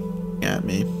Tree at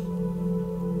me.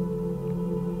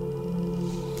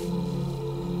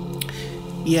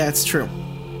 Yeah, it's true.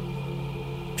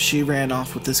 She ran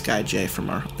off with this guy Jay from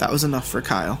our... That was enough for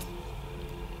Kyle.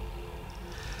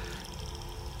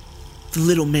 The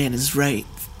little man is right.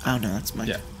 Oh no, that's Mike.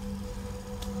 Yeah.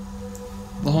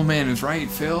 The whole man is right,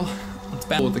 Phil. Let's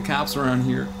battle with the cops around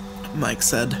here. Mike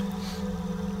said.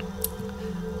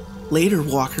 Later,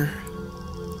 Walker.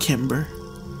 Kimber.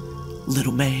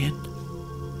 Little man.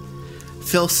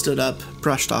 Phil stood up,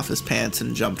 brushed off his pants,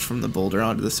 and jumped from the boulder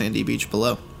onto the sandy beach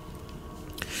below.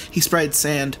 He sprayed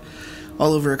sand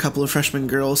all over a couple of freshman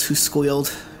girls who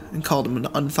squealed and called him an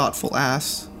unthoughtful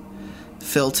ass.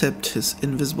 Phil tipped his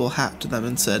invisible hat to them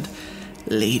and said,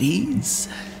 "Ladies,"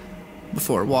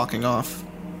 before walking off.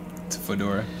 It's a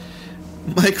fedora.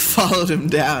 Mike followed him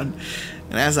down,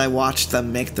 and as I watched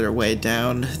them make their way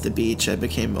down the beach, I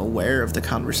became aware of the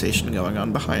conversation going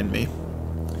on behind me.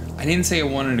 I didn't say I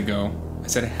wanted to go. I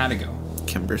said I had to go.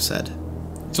 Kimber said.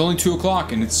 It's only 2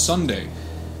 o'clock and it's Sunday.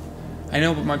 I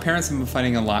know, but my parents have been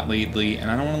fighting a lot lately,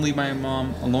 and I don't want to leave my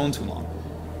mom alone too long.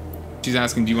 She's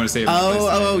asking, do you want to stay at my place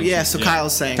tonight? Oh, yeah, so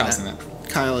Kyle's saying Kyle's that. saying that.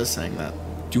 Kyle is saying that.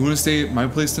 Do you want to stay at my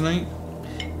place tonight?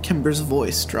 Kimber's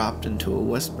voice dropped into a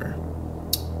whisper.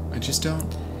 I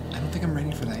don't think I'm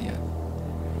ready for that yet.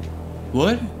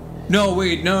 What? No,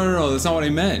 wait, no, that's not what I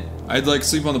meant. I'd like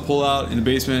sleep on the pullout in the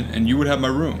basement, and you would have my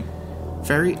room.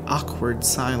 Very awkward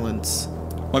silence.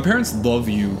 My parents love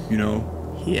you, you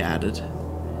know. He added.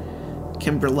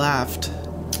 Kimber laughed.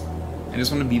 I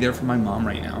just want to be there for my mom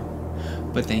right now.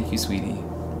 But thank you, sweetie.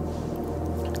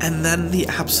 And then the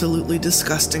absolutely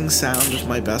disgusting sound of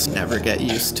my best never get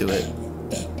used to it.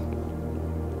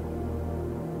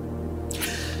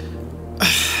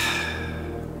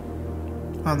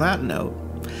 On that note,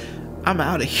 I'm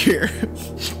out of here.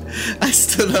 I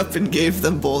stood up and gave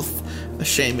them both a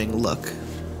shaming look.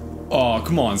 Aw,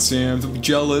 come on, Sam. Don't be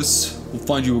jealous. We'll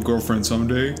find you a girlfriend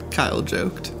someday. Kyle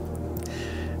joked.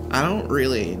 I don't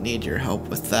really need your help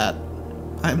with that,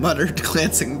 I muttered,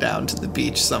 glancing down to the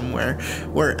beach somewhere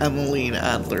where Emmeline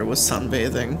Adler was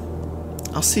sunbathing.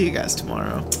 I'll see you guys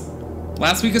tomorrow.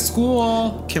 Last week of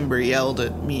school. Kimber yelled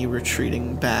at me,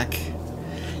 retreating back.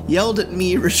 Yelled at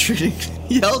me, retreating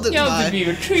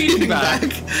back.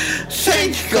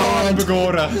 Thank God.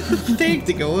 Thank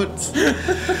the gods.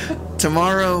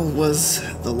 Tomorrow was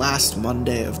the last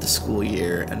Monday of the school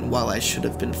year, and while I should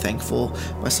have been thankful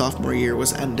my sophomore year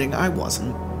was ending, I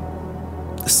wasn't.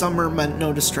 The summer meant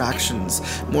no distractions,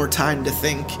 more time to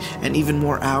think, and even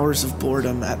more hours of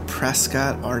boredom at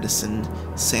Prescott Artisan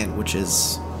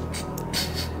Sandwiches.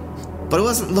 But I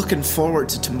wasn't looking forward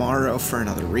to tomorrow for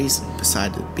another reason.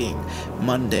 Besides it being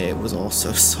Monday, it was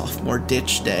also sophomore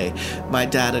ditch day. My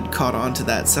dad had caught on to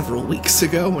that several weeks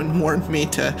ago and warned me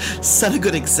to set a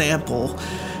good example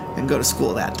and go to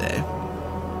school that day.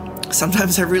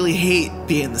 Sometimes I really hate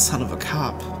being the son of a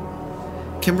cop.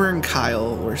 Kimber and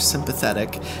Kyle were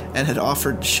sympathetic and had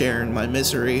offered to share in my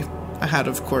misery. I had,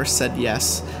 of course, said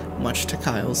yes, much to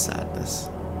Kyle's sadness.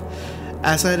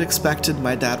 As I had expected,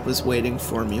 my dad was waiting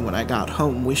for me when I got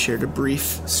home. We shared a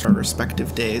brief, our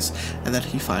respective days, and then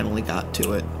he finally got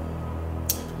to it.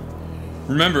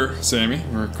 Remember, Sammy,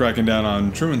 we're cracking down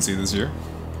on truancy this year.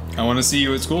 I want to see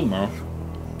you at school tomorrow.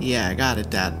 Yeah, I got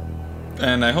it, Dad.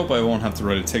 And I hope I won't have to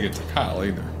write a ticket to Kyle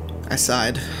either. I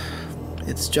sighed.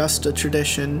 It's just a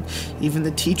tradition. Even the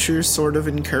teachers sort of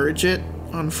encourage it.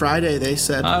 On Friday, they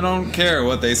said... I don't care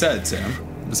what they said, Sam.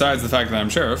 Besides the fact that I'm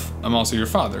sheriff, I'm also your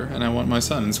father, and I want my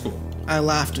son in school. I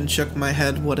laughed and shook my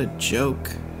head. What a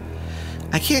joke.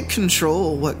 I can't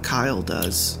control what Kyle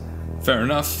does. Fair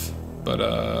enough,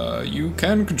 but you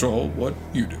can control what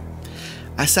you do.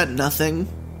 I said nothing,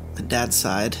 and Dad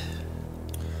sighed.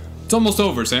 It's almost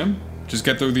over, Sam. Just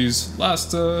get through these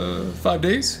last 5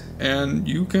 days, and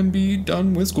you can be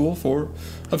done with school for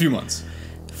a few months.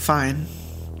 Fine.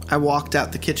 I walked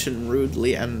out the kitchen,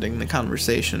 rudely ending the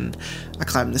conversation. I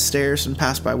climbed the stairs and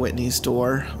passed by Whitney's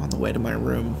door on the way to my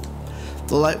room.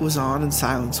 The light was on and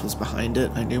silence was behind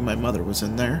it. I knew my mother was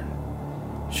in there.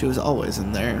 She was always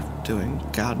in there, doing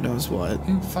God knows what.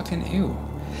 Ew, fucking ew.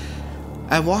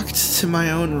 I walked to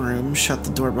my own room, shut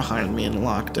the door behind me, and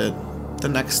locked it. The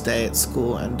next day at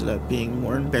school ended up being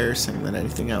more embarrassing than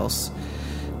anything else.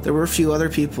 There were a few other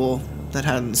people that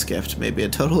hadn't skipped, maybe a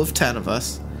total of 10 of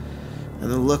us. And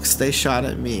the looks they shot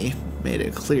at me made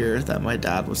it clear that my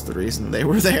dad was the reason they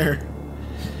were there.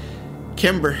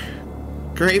 Kimber,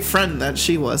 great friend that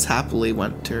she was, happily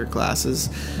went to her classes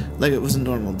like it was a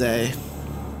normal day.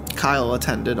 Kyle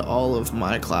attended all of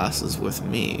my classes with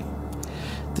me.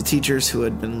 The teachers who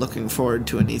had been looking forward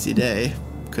to an easy day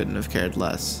couldn't have cared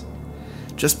less.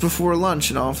 Just before lunch,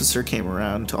 an officer came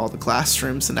around to all the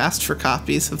classrooms and asked for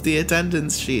copies of the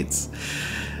attendance sheets.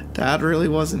 Dad really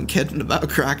wasn't kidding about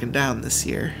cracking down this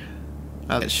year.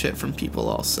 I get shit from people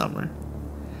all summer.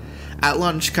 At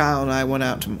lunch, Kyle and I went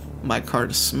out to my car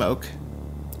to smoke.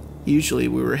 Usually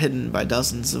we were hidden by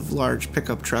dozens of large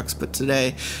pickup trucks, but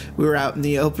today we were out in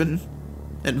the open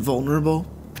and vulnerable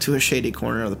to a shady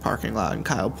corner of the parking lot, and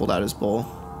Kyle pulled out his bowl.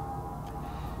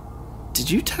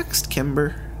 "Did you text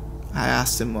Kimber?" I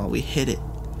asked him while we hit it.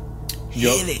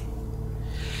 Yup. Hit it.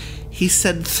 He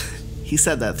said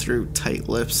that through tight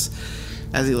lips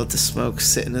as he let the smoke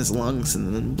sit in his lungs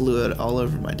and then blew it all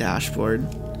over my dashboard.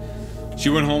 She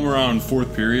went home around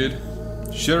 4th period.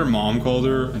 She said her mom called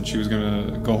her and she was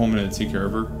gonna go home and take care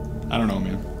of her. I don't know,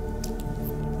 man.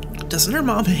 "Doesn't her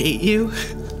mom hate you?"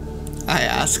 I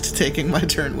asked, taking my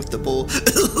turn with the bowl.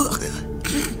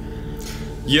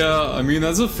 Yeah, I mean,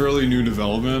 that's a fairly new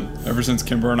development ever since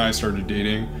Kimber and I started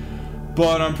dating.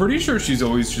 But I'm pretty sure she's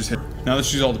always just... Now that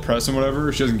she's all depressed and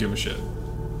whatever, she doesn't give a shit.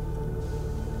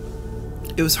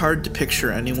 It was hard to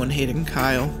picture anyone hating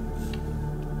Kyle.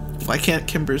 Why can't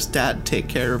Kimber's dad take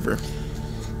care of her?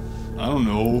 I don't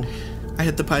know. I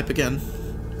hit the pipe again.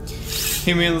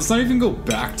 Hey man, let's not even go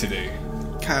back today.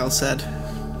 Kyle said.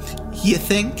 "You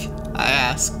think?" I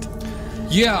asked.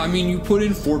 Yeah, I mean, you put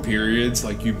in 4 periods,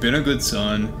 like you've been a good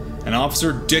son, and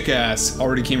Officer Dickass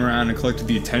already came around and collected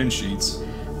the attendance sheets.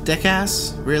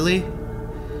 Dickass? Really?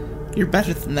 You're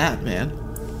better than that, man.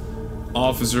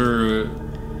 Officer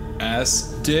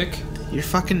Ass Dick? You're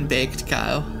fucking baked,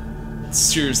 Kyle.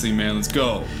 Seriously, man, let's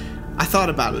go. I thought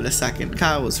about it a second.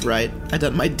 Kyle was right. I'd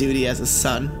done my duty as a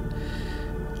son.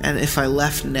 And if I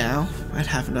left now, I'd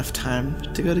have enough time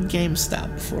to go to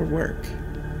GameStop before work.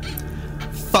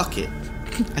 Fuck it.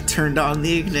 I turned on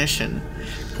the ignition,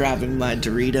 grabbing my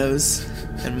Doritos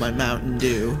and my Mountain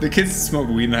Dew. The kids that smoke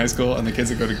weed in high school and the kids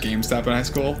that go to GameStop in high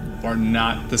school are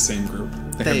not the same group.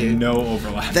 They have no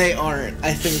overlap. They aren't.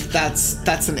 I think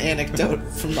that's an anecdote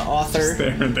from the author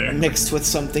there. mixed with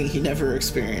something he never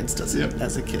experienced as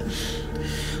a kid.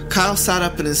 Kyle sat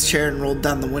up in his chair and rolled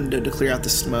down the window to clear out the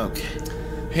smoke.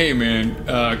 Hey man,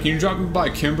 can you drop me by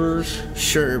Kimber's?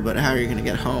 Sure, but how are you gonna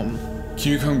get home?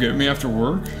 Can you come get me after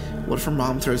work? What if her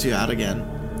mom throws you out again?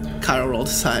 Kyle rolled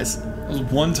his eyes. That was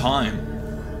one time.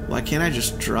 Why can't I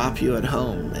just drop you at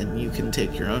home and you can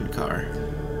take your own car?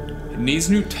 It needs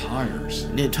new tires.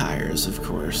 New tires, of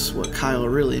course. What Kyle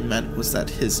really meant was that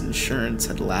his insurance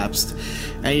had lapsed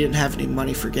and he didn't have any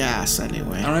money for gas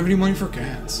anyway. I don't have any money for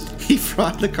gas. He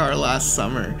brought the car last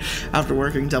summer after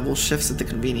working double shifts at the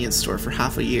convenience store for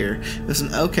half a year. It was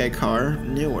an okay car,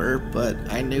 newer, but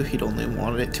I knew he'd only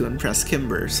wanted it to impress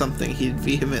Kimber, something he'd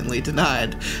vehemently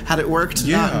denied. Had it worked?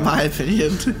 Yeah. Not in my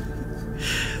opinion.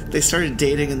 They started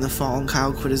dating in the fall, and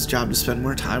Kyle quit his job to spend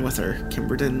more time with her.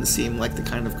 Kimber didn't seem like the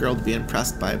kind of girl to be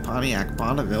impressed by a Pontiac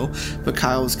Bonneville, but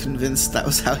Kyle was convinced that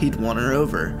was how he'd won her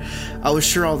over. I was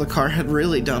sure all the car had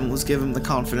really done was give him the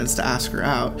confidence to ask her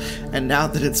out, and now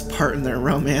that its part in their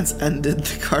romance ended,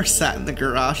 the car sat in the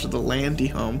garage of the Landy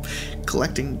home,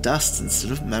 collecting dust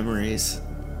instead of memories.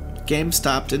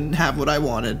 GameStop didn't have what I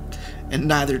wanted, and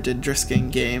neither did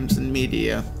Drisking Games and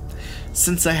Media.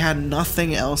 Since I had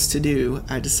nothing else to do,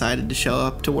 I decided to show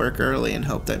up to work early and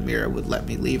hope that Mira would let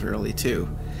me leave early too.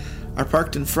 I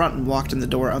parked in front and walked in the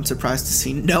door, unsurprised to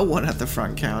see no one at the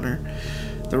front counter.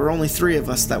 There were only 3 of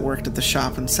us that worked at the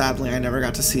shop, and sadly I never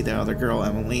got to see the other girl,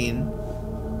 Emmeline.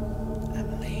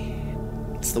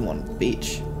 It's the one at the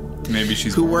beach. Maybe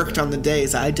she's who worked on the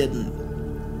days I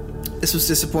didn't. This was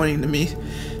disappointing to me,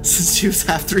 since she was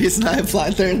half the reason I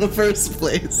applied there in the first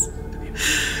place.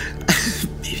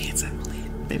 Maybe it's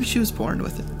Emmeline. Maybe she was born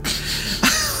with it.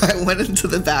 I went into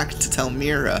the back to tell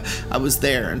Mira I was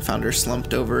there and found her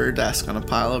slumped over her desk on a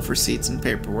pile of receipts and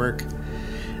paperwork.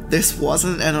 This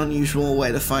wasn't an unusual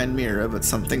way to find Mira, but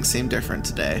something seemed different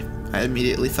today. I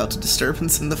immediately felt a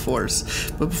disturbance in the force,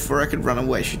 but before I could run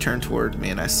away, she turned toward me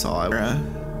and I saw Mira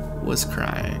was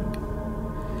crying.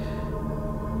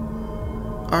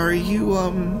 Are you...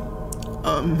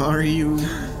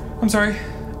 I'm sorry.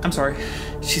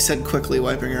 She said quickly,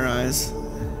 wiping her eyes.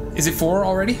 Is it 4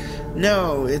 already?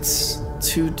 No, it's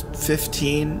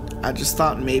 2:15. I just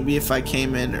thought maybe if I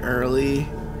came in early...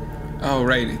 Oh,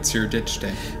 right, it's your ditch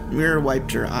day. Mira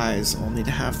wiped her eyes, only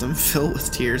to have them fill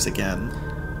with tears again.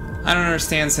 I don't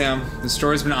understand, Sam. The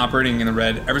store's been operating in the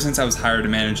red ever since I was hired to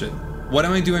manage it. What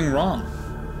am I doing wrong?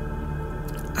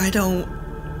 I don't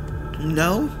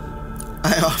know,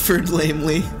 I offered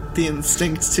lamely, the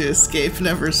instinct to escape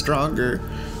never stronger.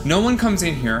 No one comes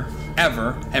in here,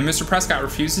 ever, and Mr. Prescott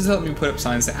refuses to let me put up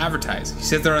signs to advertise. He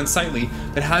says they're unsightly,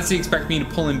 but how does he expect me to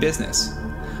pull in business?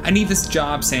 I need this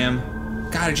job, Sam.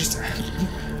 God,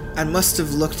 I must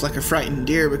have looked like a frightened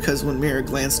deer because when Mira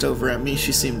glanced over at me,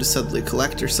 she seemed to suddenly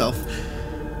collect herself.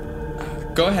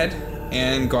 Go ahead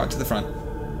and go out to the front.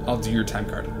 I'll do your time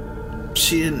card.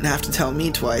 She didn't have to tell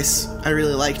me twice. I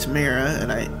really liked Mira,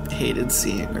 and I hated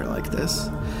seeing her like this.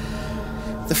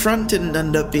 The front didn't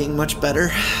end up being much better.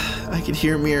 I could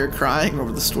hear Mira crying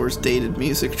over the store's dated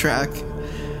music track.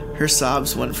 Her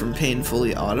sobs went from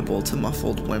painfully audible to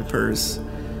muffled whimpers.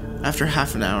 After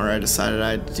half an hour, I decided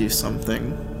I had to do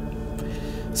something.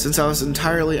 Since I was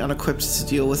entirely unequipped to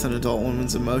deal with an adult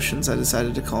woman's emotions, I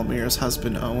decided to call Mira's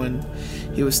husband, Owen.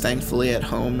 He was thankfully at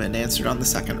home and answered on the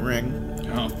second ring.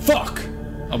 Oh, fuck!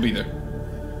 I'll be there.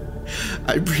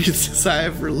 I breathed a sigh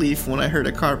of relief when I heard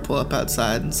a car pull up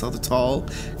outside and saw the tall,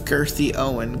 girthy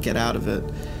Owen get out of it.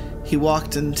 He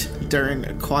walked in during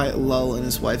a quiet lull in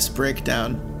his wife's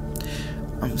breakdown.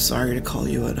 "I'm sorry to call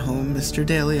you at home, Mr.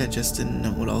 Daly. I just didn't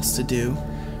know what else to do."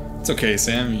 It's okay,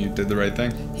 Sam. You did the right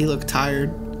thing. He looked tired,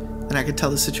 and I could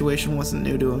tell the situation wasn't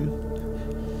new to him.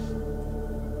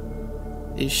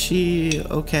 "Is she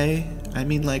okay? I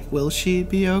mean, like, will she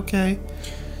be okay?"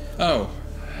 Oh,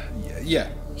 yeah.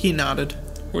 He nodded.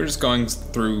 We're just going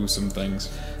through some things.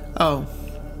 "Oh.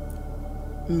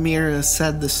 Mira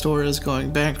said the store is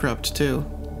going bankrupt, too."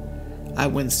 I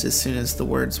winced as soon as the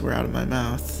words were out of my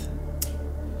mouth.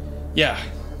 Yeah,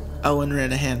 Owen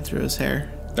ran a hand through his hair.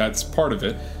 that's part of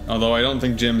it. Although I don't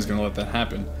think Jim's gonna let that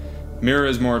happen. Mira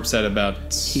is more upset about...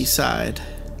 He sighed.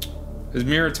 Has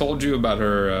Mira told you about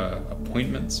her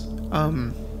appointments?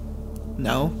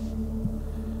 No.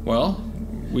 Well,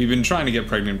 we've been trying to get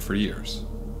pregnant for years.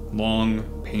 Long,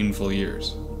 painful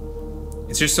years.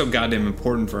 It's just so goddamn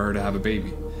important for her to have a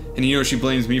baby. And you know she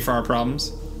blames me for our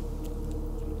problems?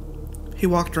 He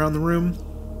walked around the room,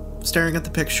 staring at the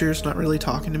pictures, not really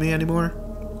talking to me anymore.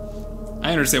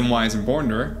 I understand why it's important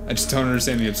to her. I just don't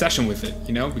understand the obsession with it,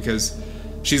 you know? Because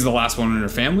she's the last one in her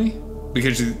family?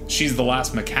 Because she's the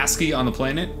last McCaskey on the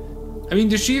planet? I mean,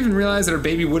 does she even realize that her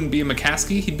baby wouldn't be a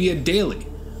McCaskey? He'd be a Daly.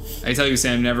 I tell you,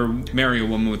 Sam, never marry a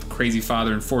woman with a crazy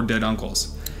father and 4 dead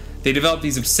uncles. They develop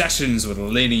these obsessions with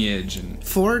lineage and...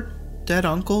 4 dead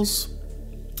uncles?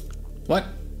 What?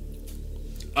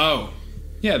 Oh,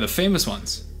 yeah, the famous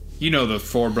ones. You know the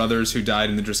 4 brothers who died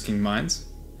in the Drisking mines?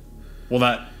 Well,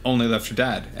 that only left her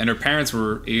dad, and her parents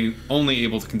were only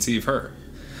able to conceive her,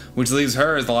 which leaves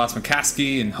her as the last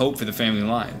McCaskey and hope for the family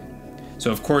line. So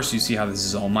of course you see how this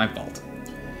is all my fault.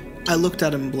 I looked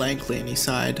at him blankly and he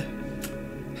sighed.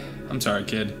 I'm sorry,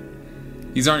 kid.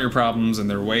 These aren't your problems and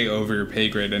they're way over your pay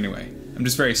grade anyway. I'm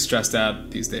just very stressed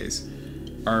out these days.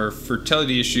 Our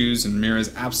fertility issues and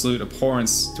Mira's absolute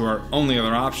abhorrence to our only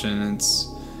other option, it's...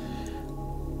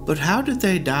 But how did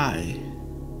they die?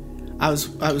 I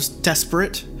was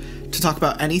desperate to talk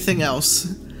about anything else,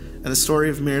 and the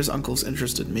story of Mira's uncles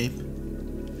interested me.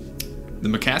 The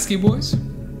McCaskey boys?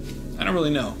 I don't really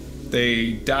know.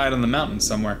 They died on the mountain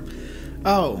somewhere.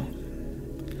 Oh.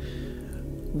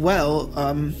 Well,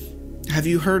 have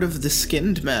you heard of the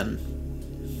Skinned Men?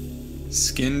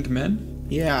 Skinned men?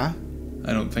 Yeah.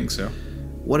 I don't think so.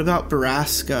 What about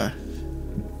Borrasca?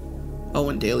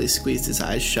 Owen Daly squeezed his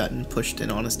eyes shut and pushed in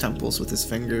on his temples with his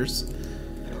fingers.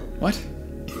 What?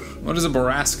 What does a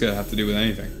Borrasca have to do with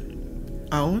anything?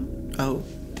 Owen? Oh.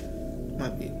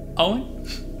 Might be. Owen?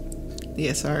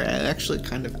 Yeah, sorry, I actually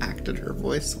kind of acted her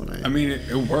voice when I... I mean,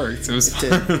 it worked. It was, It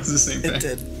did. it was the same thing. It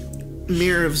did.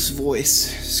 Mira's voice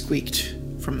squeaked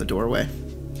from the doorway.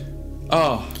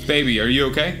 Oh, baby, are you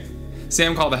okay?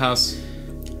 Sam called the house.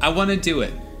 I want to do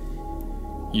it.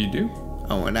 You do?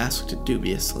 Owen asked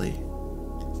dubiously.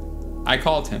 I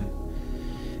called him.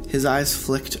 His eyes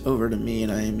flicked over to me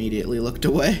and I immediately looked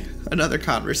away. Another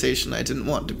conversation I didn't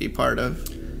want to be part of.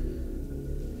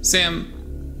 Sam,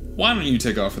 why don't you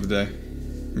take off for the day?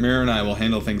 Mira and I will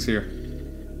handle things here.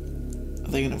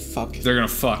 Are they gonna fuck? They're gonna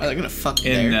fuck. Are they gonna fuck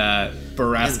in there?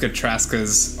 Borrasca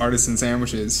Traska's artisan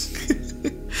sandwiches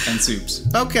and soups.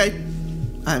 Okay.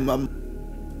 I'm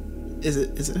Is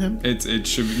it him? It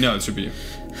should be it should be you.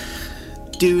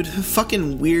 Dude,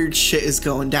 fucking weird shit is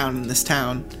going down in this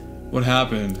town. What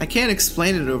happened? I can't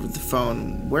explain it over the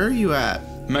phone. Where are you at?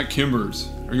 I'm at Kimber's.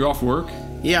 Are you off work?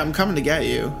 Yeah, I'm coming to get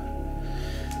you.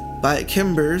 By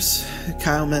Kimber's,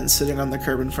 Kyle meant sitting on the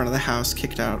curb in front of the house,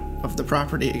 kicked out of the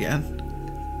property again.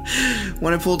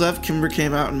 When I pulled up, Kimber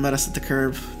came out and met us at the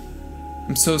curb.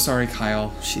 I'm so sorry,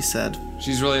 Kyle. She said.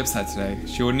 She's really upset today.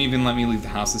 She wouldn't even let me leave the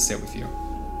house to sit with you.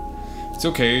 It's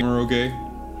okay. We're okay.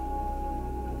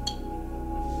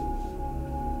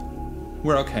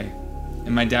 We're okay.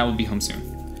 and my dad will be home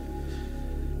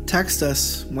soon. Text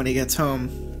us when he gets home,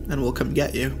 and we'll come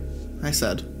get you, I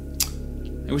said.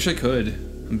 I wish I could.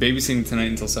 I'm babysitting tonight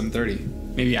until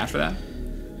 7:30. Maybe after that?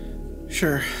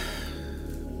 Sure.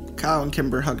 Kyle and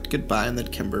Kimber hugged goodbye, and then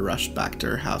Kimber rushed back to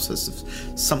her house as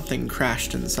if something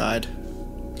crashed inside.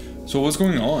 So what's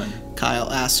going on?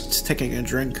 Kyle asked, taking a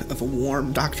drink of a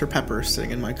warm Dr. Pepper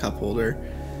sitting in my cup holder.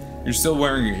 You're still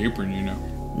wearing your apron, you know.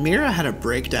 Mira had a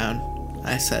breakdown,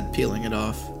 I said, peeling it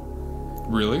off.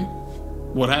 Really?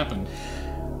 What happened?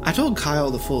 I told Kyle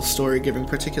the full story, giving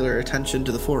particular attention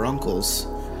to the 4 uncles.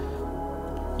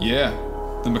 Yeah,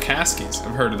 the McCaskies.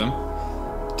 I've heard of them.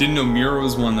 Didn't know Mira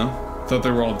was one, though. Thought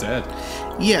they were all dead.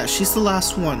 Yeah, she's the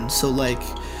last one, so, like,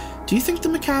 do you think the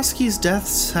McCaskies'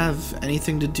 deaths have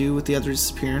anything to do with the other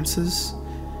disappearances?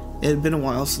 It had been a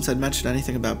while since I'd mentioned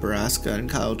anything about Borrasca, and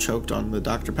Kyle choked on the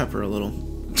Dr. Pepper a little.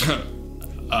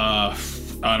 I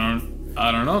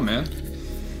don't know, man.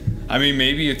 I mean,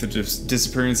 maybe if the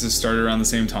disappearances started around the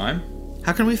same time.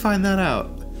 How can we find that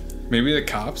out? Maybe the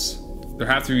cops. There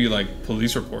have to be, like,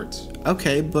 police reports.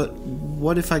 Okay, but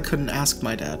what if I couldn't ask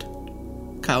my dad?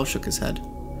 Kyle shook his head.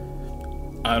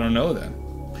 I don't know, then.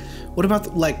 What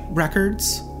about, like,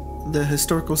 records? The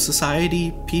Historical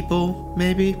Society people,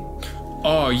 maybe?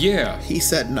 Oh, yeah. He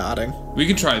said, nodding. We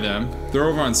can try them. They're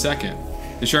over on 2nd.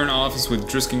 They share an office with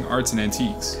Drisking Arts and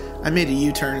Antiques. I made a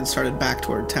U-turn and started back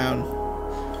toward town.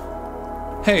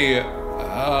 Hey,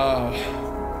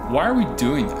 why are we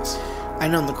doing this? I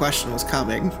known the question was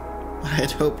coming. I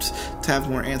had hoped to have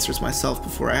more answers myself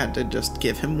before I had to just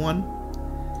give him one.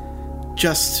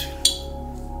 Just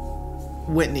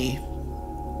Whitney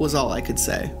was all I could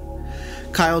say.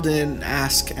 Kyle didn't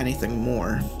ask anything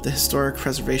more. The Historic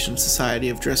Preservation Society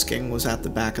of Drisking was at the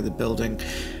back of the building,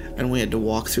 and we had to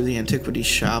walk through the antiquities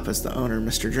shop as the owner,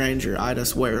 Mr. Dranger, eyed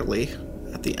us warily.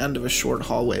 At the end of a short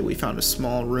hallway, we found a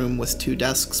small room with 2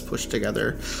 desks pushed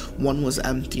together. One was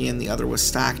empty and the other was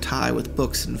stacked high with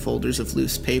books and folders of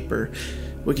loose paper.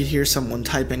 We could hear someone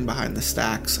typing behind the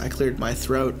stacks. I cleared my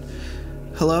throat.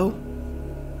 Hello?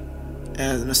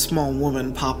 And a small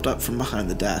woman popped up from behind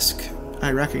the desk.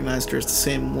 I recognized her as the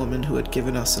same woman who had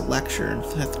given us a lecture in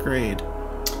 5th grade.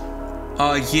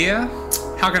 Yeah?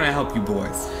 How can I help you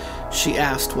boys? She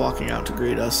asked, walking out to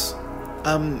greet us.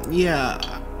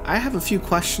 Yeah, I have a few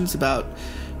questions about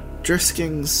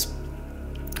Drisking's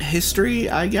history,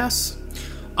 I guess.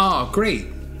 Oh, great.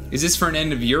 Is this for an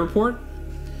end-of-year report?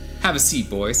 Have a seat,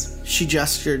 boys. She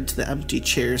gestured to the empty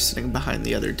chair sitting behind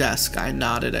the other desk. I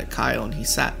nodded at Kyle and he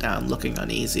sat down, looking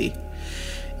uneasy.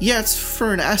 Yeah, it's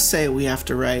for an essay we have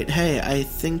to write. Hey, I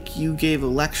think you gave a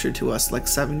lecture to us like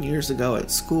 7 years ago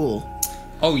at school.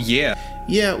 Oh, yeah.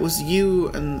 Yeah, it was you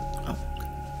and...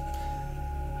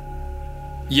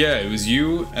 Yeah, it was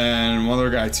you and one other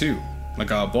guy, too.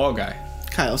 Like a bald guy.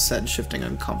 Kyle said, shifting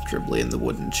uncomfortably in the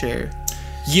wooden chair.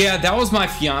 Yeah, that was my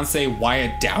fiance,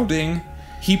 Wyatt Dowding.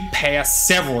 He passed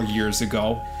several years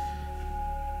ago.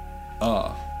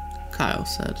 Kyle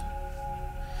said.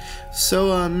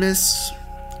 So, Miss...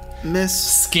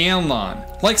 Scanlon.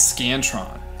 Like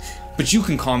Scantron. But you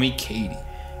can call me Katie.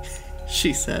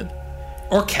 She said.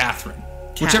 Or Catherine.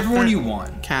 Whichever one you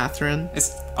want. Catherine.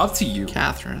 It's up to you.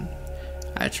 Catherine.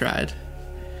 I tried.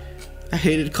 I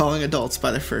hated calling adults by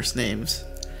their first names.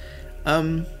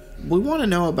 We want to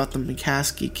know about the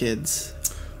McCaskey kids.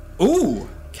 Ooh!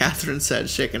 Catherine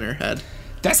said, shaking her head.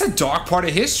 That's a dark part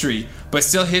of history, but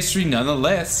still history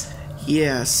nonetheless.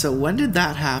 Yeah, so when did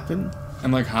that happen?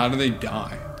 And like, how do they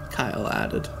die? Kyle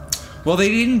added. Well, they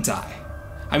didn't die.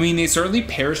 I mean, they certainly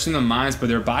perished in the mines, but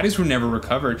their bodies were never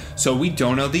recovered, so we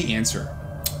don't know the answer.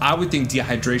 I would think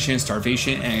dehydration,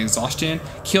 starvation, and exhaustion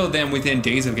killed them within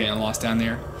days of getting lost down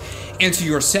there. And to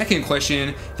your second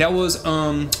question, that was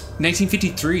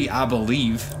 1953, I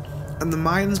believe. And the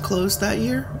mines closed that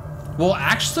year? Well,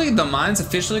 actually, the mines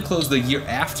officially closed the year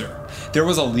after. There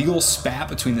was a legal spat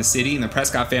between the city and the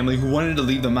Prescott family who wanted to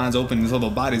leave the mines open until the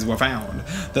bodies were found.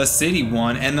 The city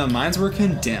won, and the mines were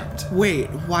condemned. Wait,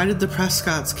 why did the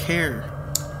Prescotts care?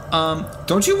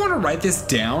 Don't you want to write this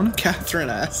down? Catherine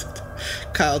asked.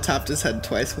 Kyle tapped his head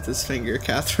twice with his finger.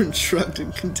 Catherine shrugged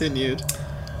and continued.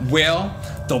 Well,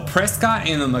 the Prescott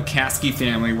and the McCaskey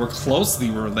family were closely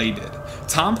related.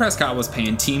 Tom Prescott was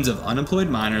paying teams of unemployed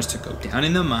miners to go down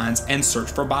in the mines and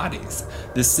search for bodies.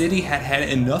 The city had had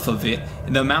enough of it,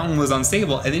 and the mountain was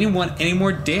unstable, and they didn't want any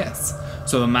more deaths.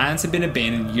 So the mines had been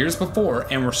abandoned years before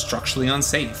and were structurally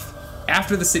unsafe.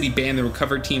 After the city banned the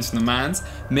recovered teams from the mines,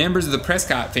 members of the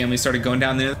Prescott family started going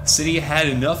down there. The city had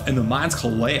enough, and the mines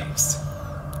collapsed.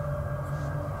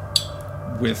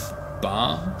 With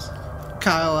bombs?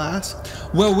 Kyle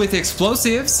asked. Well, with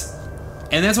explosives.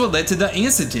 And that's what led to the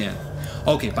incident.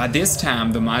 Okay, by this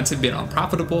time, the mines had been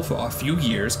unprofitable for a few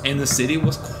years, and the city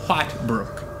was quite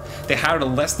broke. They hired a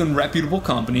less than reputable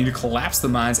company to collapse the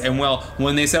mines, and well,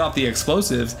 when they set off the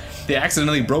explosives, they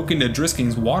accidentally broke into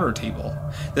Drisking's water table.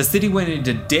 The city went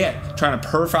into debt trying to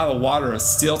purify the water of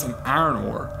silt and iron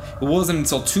ore. It wasn't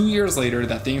until 2 years later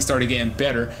that things started getting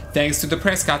better, thanks to the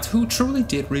Prescotts, who truly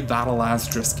did revitalize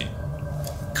Drisking.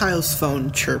 Kyle's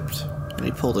phone chirped, and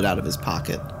he pulled it out of his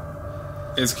pocket.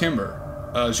 It's Kimber.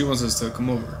 She wants us to come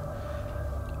over.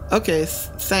 Okay,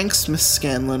 thanks, Miss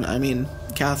Scanlon. I mean,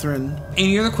 Catherine.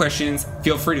 Any other questions,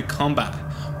 feel free to come by.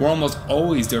 We're almost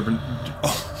always open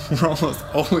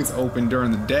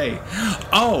during the day.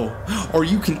 Oh, or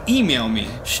you can email me.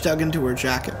 She dug into her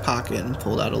jacket pocket and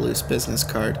pulled out a loose business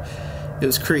card. It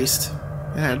was creased.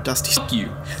 It had a dusty... Fuck you.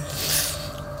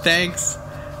 Thanks.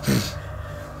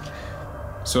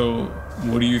 So,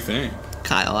 what do you think?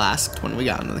 Kyle asked when we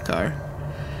got into the car.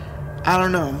 I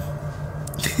don't know.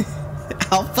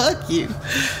 I'll fuck you.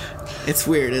 It's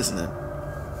weird, isn't it?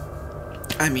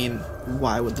 I mean,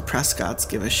 why would the Prescotts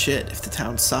give a shit if the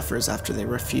town suffers after they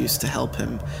refuse to help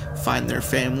him find their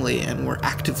family and were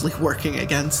actively working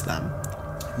against them?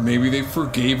 Maybe they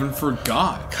forgave and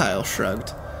forgot. Kyle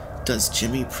shrugged. Does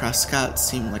Jimmy Prescott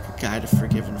seem like a guy to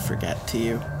forgive and forget to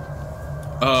you?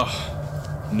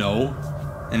 No.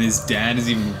 And his dad is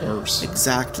even worse.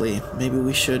 Exactly. Maybe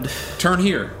we should... Turn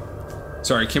here.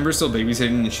 Sorry, Kimber's still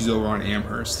babysitting and she's over on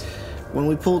Amherst. When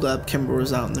we pulled up, Kimber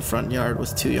was out in the front yard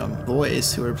with 2 young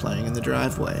boys who were playing in the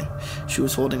driveway. She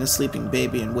was holding a sleeping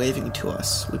baby and waving to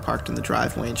us. We parked in the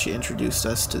driveway and she introduced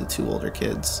us to the 2 older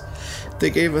kids. They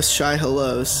gave us shy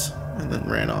hellos and then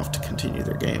ran off to continue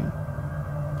their game.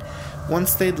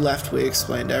 Once they'd left, we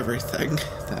explained everything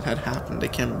that had happened to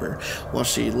Kimber while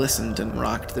she listened and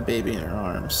rocked the baby in her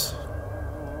arms.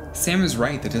 Sam is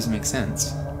right, that doesn't make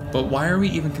sense. But why are we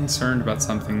even concerned about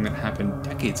something that happened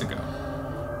decades ago?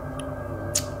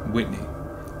 Whitney.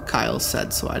 Kyle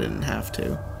said so I didn't have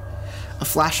to. A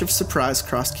flash of surprise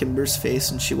crossed Kimber's face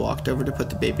and she walked over to put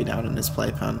the baby down in his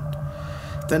playpen.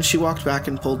 Then she walked back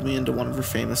and pulled me into one of her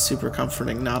famous super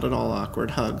comforting, not at all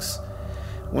awkward hugs.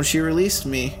 When she released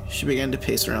me, she began to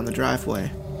pace around the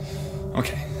driveway.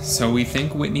 Okay, so we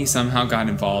think Whitney somehow got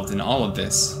involved in all of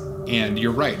this. And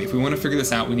you're right, if we want to figure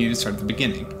this out, we need to start at the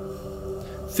beginning.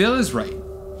 Phil is right.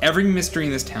 Every mystery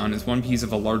in this town is one piece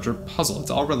of a larger puzzle.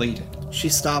 It's all related. She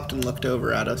stopped and looked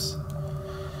over at us.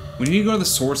 We need to go to the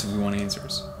source if we want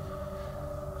answers.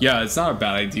 Yeah, it's not a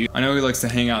bad idea. I know he likes to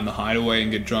hang out in the hideaway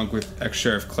and get drunk with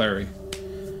ex-Sheriff Clary.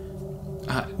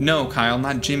 No, Kyle,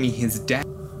 not Jimmy, his dad.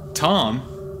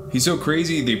 Tom? He's so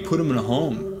crazy they put him in a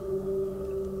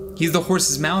home. He's the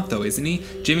horse's mouth, though, isn't he?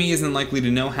 Jimmy isn't likely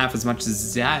to know half as much as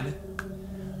his dad.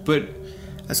 But...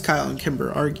 As Kyle and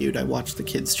Kimber argued, I watched the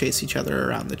kids chase each other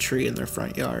around the tree in their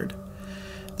front yard.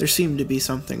 There seemed to be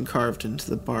something carved into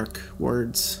the bark,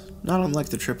 words, not unlike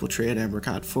the triple tree at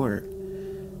Ambercott Fort.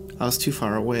 I was too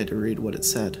far away to read what it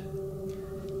said.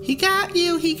 He got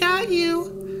you! He got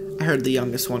you! I heard the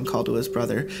youngest one call to his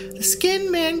brother. The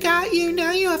skin man got you!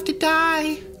 Now you have to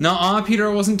die! Nuh-uh, Peter,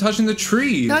 I wasn't touching the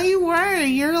tree! No, you were!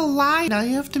 You're alive! Now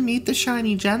you have to meet the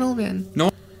shiny gentleman.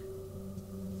 No.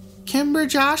 Kimber,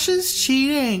 Josh is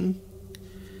cheating.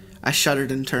 I shuddered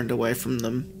and turned away from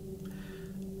them.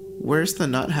 Where's the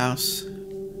nut house?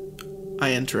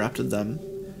 I interrupted them.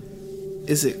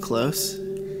 Is it close?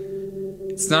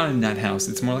 It's not a nut house,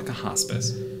 it's more like a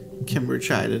hospice. Kimber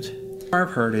chided. What I've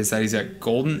heard is that he's at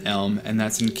Golden Elm, and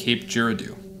that's in Cape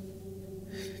Girardeau.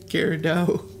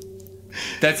 Girardeau.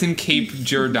 That's in Cape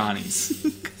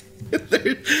Girardanes.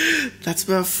 That's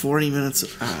about 40 minutes.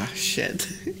 Shit.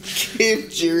 Cape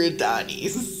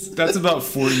Girardanes. That's about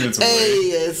 40 minutes away. Hey,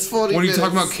 it's 40 minutes. When you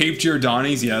talk about Cape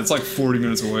Girardanes, yeah, it's like 40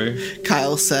 minutes away.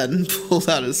 Kyle said and pulled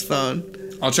out his phone.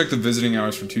 I'll check the visiting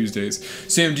hours for Tuesdays.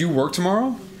 Sam, do you work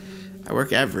tomorrow? I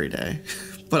work every day.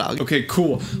 But I'll... Okay,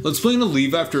 cool. Let's plan to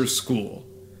leave after school.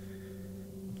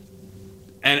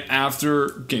 And after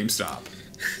GameStop.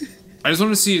 I just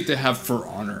want to see if they have For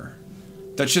Honor.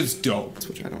 That shit's dope.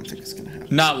 Which I don't think is going to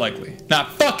happen. Not likely.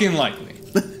 Not fucking likely.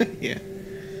 Yeah.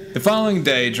 The following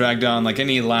day dragged on like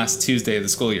any last Tuesday of the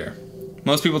school year.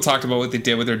 Most people talked about what they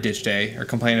did with their ditch day, or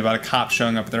complained about a cop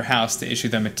showing up at their house to issue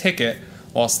them a ticket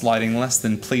while sliding less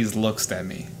than pleased looks at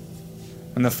me.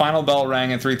 When the final bell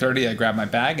rang at 3:30, I grabbed my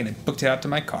bag and I booked it out to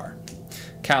my car.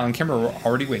 Cal and Kimber were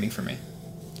already waiting for me.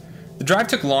 The drive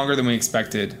took longer than we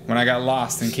expected when I got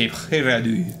lost in Cape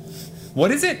Girardeau.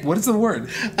 What is it? What is the word?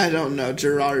 I don't know.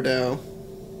 Girardeau.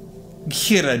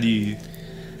 Girardeau.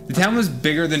 The town was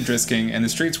bigger than Drisking, and the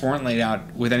streets weren't laid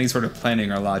out with any sort of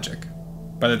planning or logic.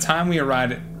 By the time we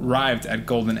arrived at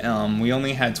Golden Elm, we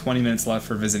only had 20 minutes left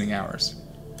for visiting hours.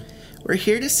 We're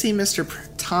here to see Mr.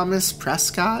 Thomas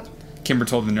Prescott. Kimber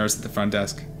told the nurse at the front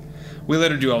desk. We let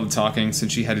her do all the talking,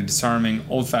 since she had a disarming,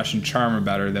 old-fashioned charm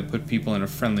about her that put people in a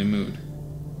friendly mood.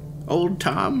 Old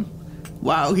Tom?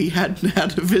 Wow, he hadn't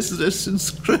had a visitor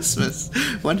since Christmas,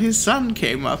 when his son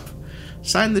came up.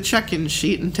 Sign the check-in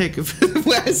sheet and take a visit.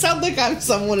 I sound like I'm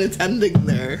someone attending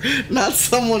there, not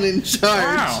someone in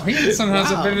charge. Wow, he sometimes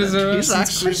has a visitor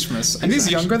since Christmas, and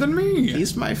he's younger than me.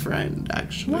 He's my friend,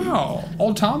 actually. Wow,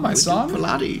 old Tom, my son. Do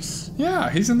Pilates. Yeah,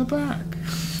 he's in the back.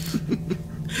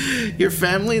 Your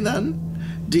family,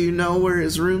 then? Do you know where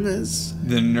his room is?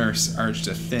 The nurse arched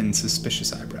a thin,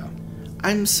 suspicious eyebrow.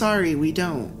 I'm sorry, we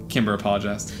don't. Kimber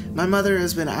apologized. My mother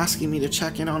has been asking me to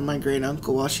check in on my great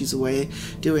uncle while she's away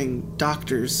doing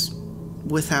Doctors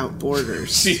Without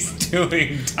Borders. She's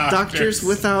doing Doctors. Doctors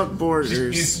Without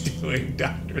Borders. She's doing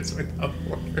Doctors Without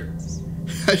Borders.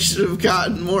 I should have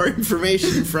gotten more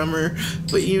information from her,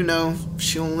 but you know,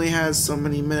 she only has so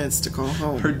many minutes to call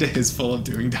home. Her day is full of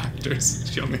doing doctors.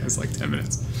 She only has like 10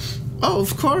 minutes. Oh,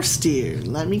 of course, dear.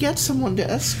 Let me get someone to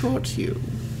escort you.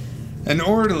 An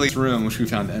orderly's room, which we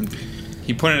found empty.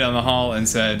 He pointed down the hall and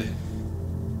said,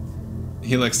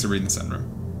 he likes to read in the sunroom.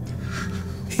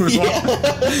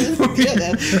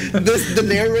 The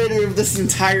narrator of this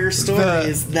entire story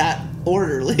is that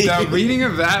orderly. The reading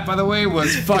of that, by the way,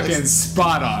 was fucking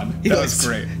spot on. That was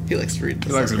great. He likes to read in the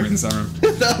He likes to read in the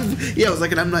sunroom. Yeah, it was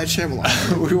like an M. Night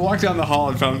Shyamalan. We walked down the hall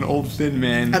and found an old thin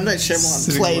man. M. Night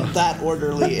Shyamalan played that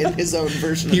orderly in his own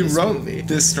version of this movie. He wrote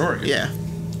this story. Yeah.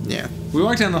 We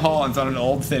walked down the hall and found an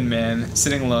old thin man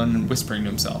sitting alone and whispering to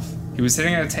himself. He was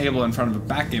sitting at a table in front of a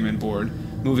backgammon board,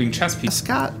 moving chess pieces.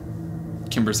 Scott,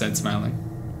 Kimber said, smiling.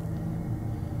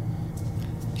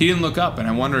 He didn't look up, and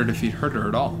I wondered if he'd heard her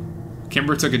at all.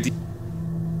 Kimber took a deep...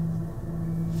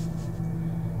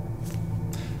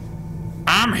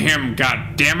 I'm him,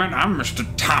 goddammit. I'm Mr.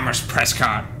 Thomas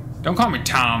Prescott. Don't call me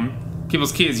Tom.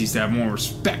 People's kids used to have more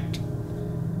respect.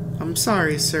 I'm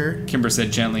sorry, sir. Kimber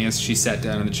said gently as she sat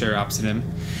down in the chair opposite him.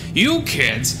 You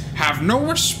kids have no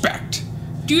respect.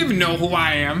 Do you even know who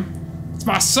I am? It's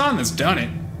my son that's done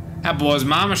it. That boy's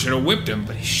mama should have whipped him,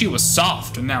 but she was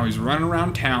soft, and now he's running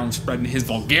around town spreading his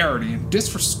vulgarity and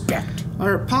disrespect.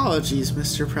 Our apologies,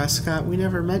 Mr. Prescott. We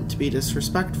never meant to be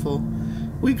disrespectful.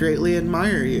 We greatly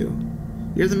admire you.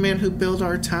 You're the man who built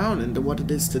our town into what it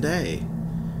is today.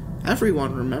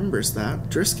 Everyone remembers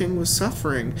that. Drisking was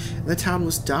suffering, and the town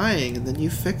was dying, and then you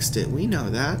fixed it. We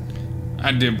know that.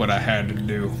 I did what I had to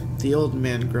do. The old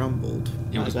man grumbled.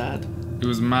 It was bad. It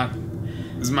was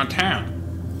my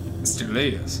town. It still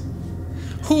is.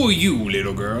 Who are you,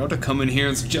 little girl, to come in here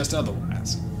and suggest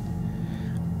otherwise?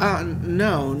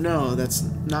 No, that's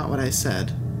not what I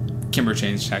said. Kimber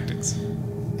changed tactics.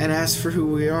 And as for who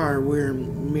we are, we're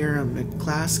Mira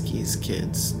McClaskey's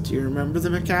kids. Do you remember the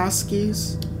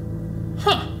McClaskeys?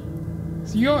 Huh.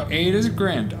 So you're Ada's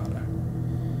granddaughter.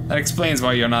 That explains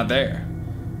why you're not there.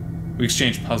 We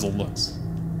exchanged puzzled looks.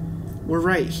 We're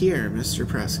right here, Mr.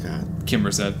 Prescott.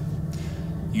 Kimber said.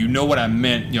 You know what I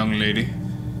meant, young lady.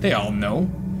 They all know.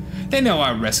 They know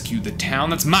I rescued the town.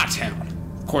 That's my town.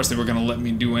 Of course, they were going to let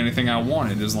me do anything I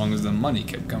wanted as long as the money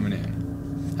kept coming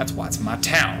in. That's why it's my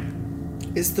town.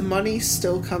 Is the money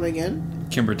still coming in?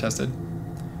 Kimber tested.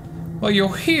 Well,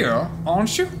 you're here,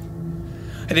 aren't you?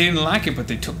 They didn't like it, but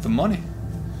they took the money.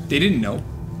 They didn't know.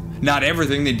 Not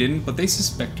everything they didn't, but they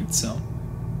suspected some.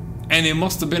 And they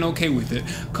must have been okay with it,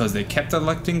 because they kept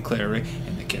electing Clary,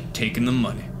 and they kept taking the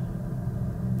money.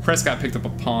 Prescott picked up a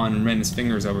pawn and ran his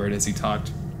fingers over it as he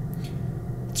talked.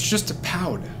 It's just a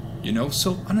powder, you know,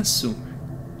 so unassuming.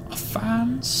 A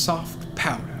fine, soft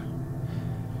powder.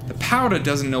 The powder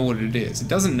doesn't know what it is. It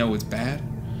doesn't know it's bad.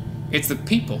 It's the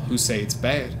people who say it's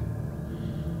bad.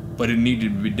 But it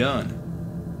needed to be done.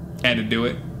 Had to do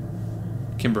it.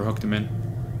 Kimber hooked him in.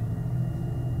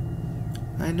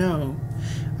 I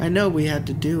know we had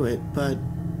to do it, but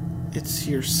it's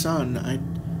your son.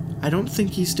 I don't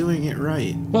think he's doing it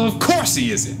right. Well, of course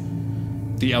he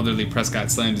isn't! The elderly Prescott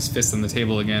slammed his fist on the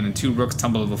table again, and 2 rooks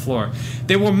tumbled to the floor.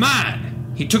 They were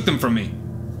mine! He took them from me.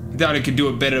 He thought he could do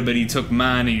it better, but he took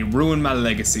mine, and he ruined my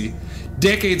legacy.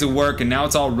 Decades of work, and now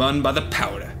it's all run by the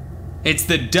powder. It's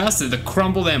the dust of the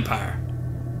crumbled empire.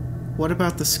 What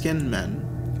about the skin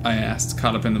men? I asked,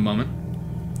 caught up in the moment.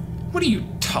 What are you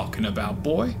talking about,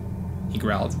 boy? He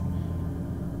growled.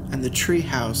 And the tree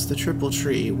house, the triple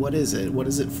tree, what is it? What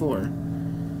is it for?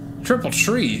 Triple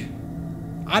tree?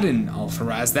 I didn't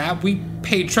authorize that. We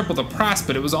paid triple the price,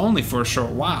 but it was only for a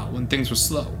short while, when things were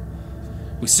slow.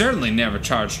 We certainly never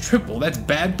charged triple. That's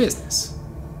bad business.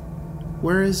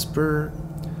 Where is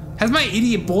Has my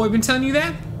idiot boy been telling you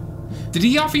that? Did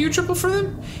he offer you triple for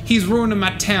them? He's ruining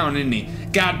my town, isn't he?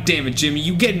 God damn it, Jimmy,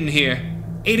 you get in here.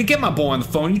 Ada, get my boy on the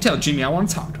phone. You tell Jimmy I want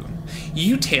to talk to him.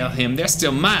 You tell him they're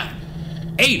still mine.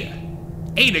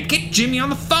 Ada, get Jimmy on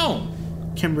the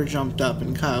phone. Kimber jumped up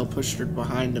and Kyle pushed her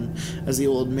behind him as the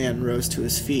old man rose to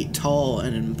his feet, tall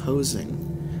and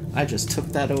imposing. I just took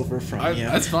that over from you.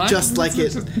 That's fine. Just like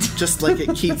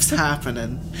it keeps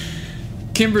happening.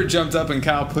 Kimber jumped up and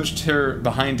Kyle pushed her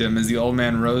behind him as the old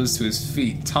man rose to his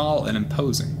feet, tall and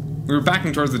imposing. We were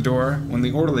backing towards the door when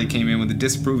the orderly came in with a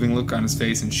disapproving look on his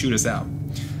face and shooed us out.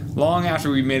 Long after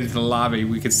we made it to the lobby,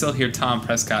 we could still hear Tom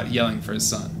Prescott yelling for his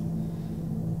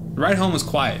son. The ride home was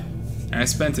quiet, and I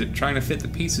spent it trying to fit the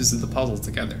pieces of the puzzle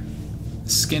together. The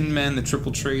skinned men, the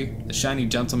triple tree, the shiny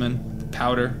gentleman, the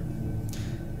powder.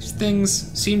 These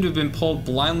things seemed to have been pulled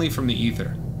blindly from the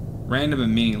ether, random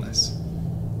and meaningless.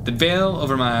 The veil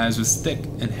over my eyes was thick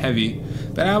and heavy,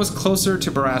 but I was closer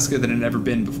to Borrasca than it had ever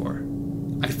been before.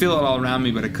 I could feel it all around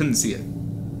me, but I couldn't see it.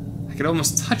 I could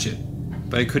almost touch it,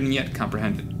 but I couldn't yet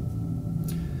comprehend it.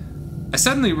 I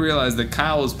suddenly realized that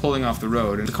Kyle was pulling off the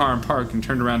road and the car in park and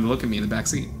turned around to look at me in the back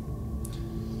seat.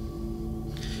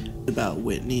 About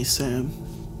Whitney, Sam.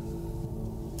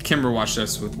 Kimber watched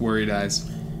us with worried eyes.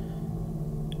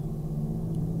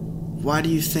 Why do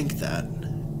you think that?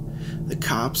 The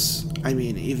cops,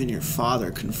 even your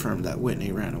father confirmed that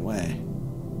Whitney ran away.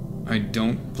 I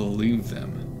don't believe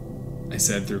them, I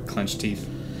said through clenched teeth.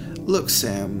 Look,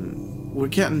 Sam, we're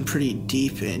getting pretty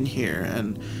deep in here,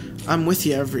 and I'm with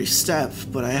you every step,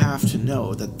 but I have to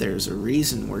know that there's a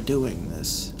reason we're doing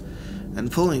this. And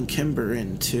pulling Kimber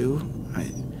in, too,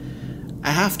 I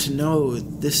have to know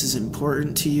this is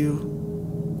important to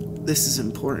you. This is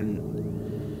important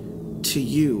to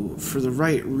you for the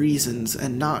right reasons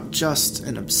and not just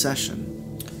an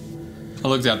obsession. I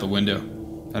looked out the window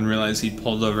and realized he'd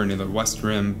pulled over near the West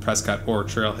Rim, Prescott, or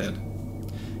Trailhead.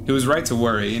 He was right to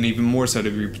worry, and even more so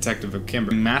to be protective of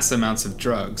Kimber. Mass amounts of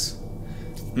drugs.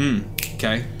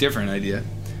 Okay, different idea.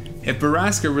 If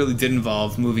Borrasca really did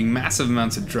involve moving massive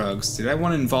amounts of drugs, did I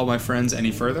want to involve my friends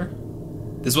any further?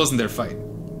 This wasn't their fight.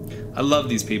 I love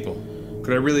these people.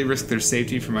 Could I really risk their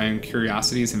safety for my own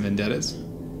curiosities and vendettas?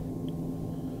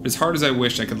 But as hard as I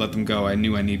wished I could let them go, I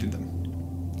knew I needed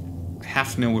them. I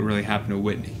have to know what really happened to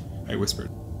Whitney, I whispered.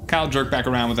 Kyle jerked back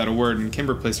around without a word, and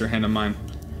Kimber placed her hand on mine.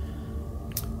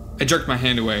 I jerked my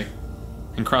hand away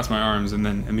and crossed my arms and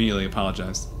then immediately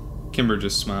apologized. Kimber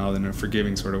just smiled in a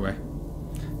forgiving sort of way.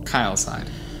 Kyle sighed.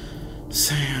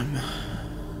 Sam.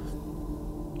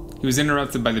 He was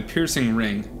interrupted by the piercing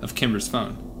ring of Kimber's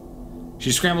phone.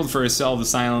 She scrambled for her cell to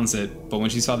silence it, but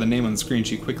when she saw the name on the screen,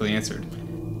 she quickly answered.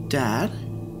 Dad?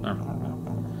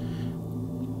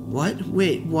 What?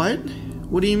 Wait, what?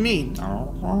 What do you mean?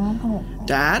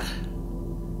 Dad?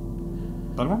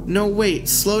 No, wait,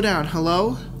 slow down,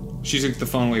 hello? She took the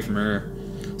phone away from her ear.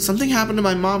 Something happened to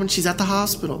my mom and she's at the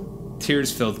hospital.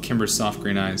 Tears filled Kimber's soft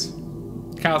green eyes.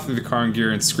 Kyle threw the car in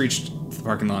gear and screeched to the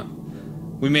parking lot.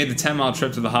 We made the 10-mile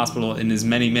trip to the hospital in as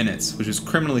many minutes, which was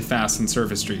criminally fast on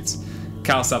surface streets.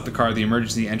 Kyle stopped the car at the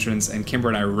emergency entrance, and Kimber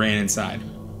and I ran inside.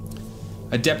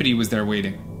 A deputy was there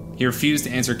waiting. He refused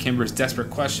to answer Kimber's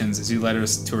desperate questions as he led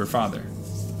us to her father.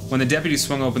 When the deputy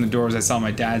swung open the doors, I saw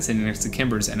my dad sitting next to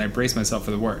Kimber's, and I braced myself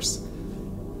for the worst.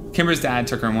 Kimber's dad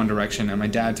took her in one direction, and my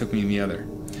dad took me in the other.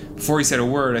 Before he said a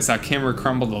word, I saw Kimber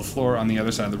crumble to the floor on the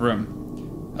other side of the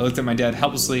room. I looked at my dad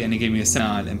helplessly, and he gave me a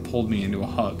nod and pulled me into a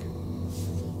hug.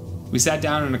 We sat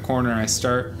down in a corner, and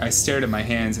I stared at my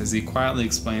hands as he quietly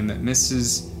explained that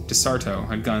Mrs. DeSarto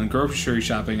had gone grocery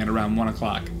shopping at around 1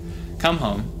 o'clock. Come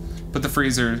home, put the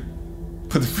freezer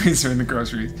in the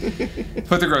groceries,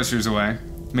 put the groceries away,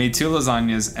 made 2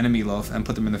 lasagnas and a meatloaf, and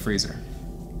put them in the freezer.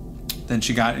 Then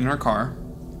she got in her car,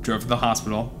 drove to the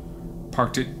hospital,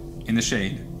 parked it in the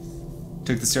shade,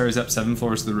 took the stairs up 7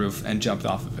 floors to the roof, and jumped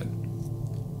off of it.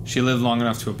 She lived long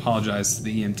enough to apologize to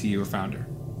the EMT who found her.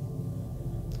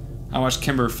 I watched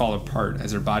Kimber fall apart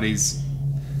as her mother's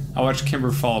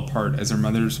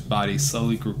body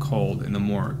slowly grew cold in the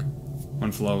morgue.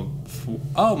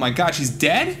 Oh my god, she's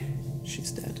dead?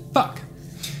 She's dead. Fuck.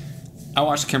 I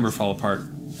watched Kimber fall apart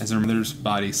as her mother's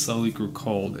body slowly grew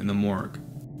cold in the morgue,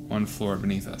 1 floor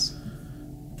beneath us.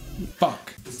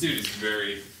 Fuck. This dude is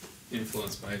very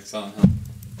influenced by Silent Hill.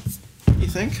 You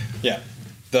think? Yeah.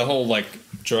 The whole,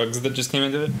 drugs that just came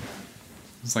into it.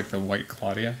 It's like the White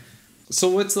Claudia. So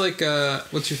what's your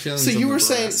feelings? So you were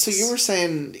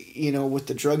saying, with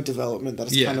the drug development that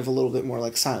it's kind of a little bit more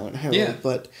like Silent Hill. Yeah.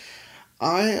 But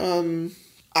I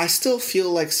I still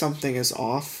feel like something is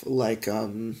off. Like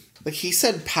he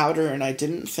said powder, and I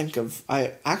didn't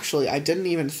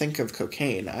even think of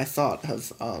cocaine. I thought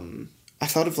of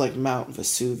like Mount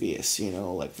Vesuvius,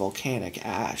 like volcanic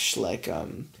ash. Like,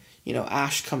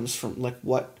 ash comes from, like,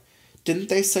 what? Didn't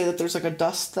they say that there's, like, a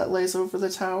dust that lays over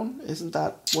the town? Wasn't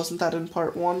that in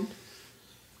part 1?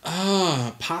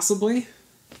 Possibly.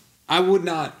 I would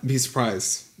not be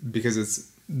surprised,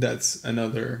 because that's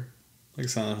another, like,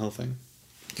 Silent Hill thing.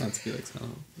 Not to be like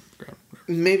Silent Hill.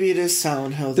 Maybe it is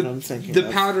Silent Hill that I'm thinking of. The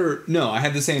powder... No, I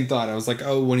had the same thought. I was like,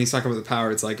 oh, when he's talking about the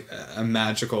powder, it's like a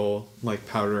magical, like,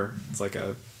 powder. It's like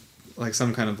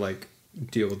some kind of, like,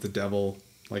 deal with the devil,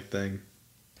 like, thing.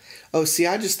 Oh, see,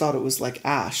 I just thought it was, like,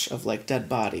 ash of, like, dead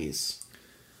bodies.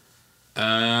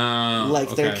 Like,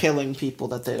 okay. they're killing people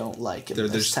that they don't like in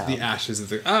this town. The ashes of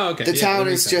the... Oh, okay. The town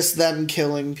is just them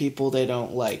killing people they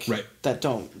don't like. Right. That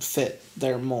don't fit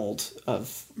their mold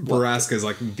of... Borrasca is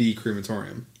like the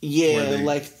crematorium. Yeah,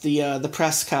 like the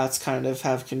Prescotts kind of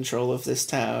have control of this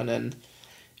town, and,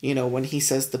 when he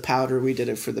says the powder, we did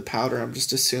it for the powder, I'm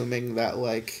just assuming that,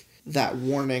 like, that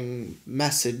warning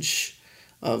message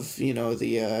of,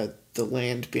 the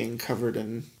land being covered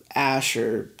in ash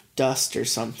or dust or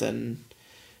something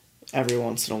every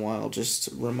once in a while just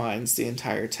reminds the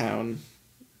entire town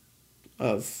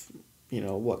of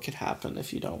what could happen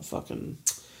if you don't fucking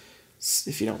I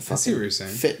see what you're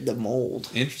saying. fit the mold.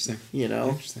 Interesting.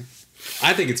 Interesting.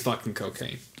 I think it's fucking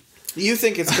cocaine. You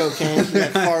think it's cocaine,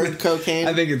 like hard cocaine?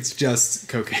 I think it's just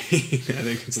cocaine. I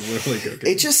think it's literally cocaine.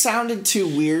 It just sounded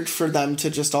too weird for them to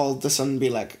just all of a sudden be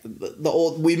like,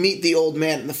 we meet the old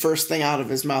man, and the first thing out of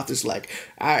his mouth is like,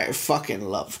 I fucking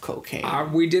love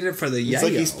cocaine. We did it for the yayo. It's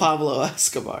like he's Pablo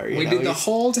Escobar. We did the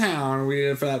whole town. We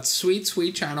did it for that sweet,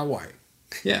 sweet China white.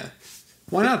 Yeah.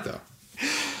 Why not, though?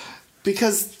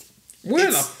 Because...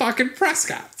 We're the fucking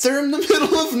Prescotts. They're in the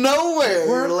middle of nowhere.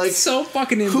 We're like so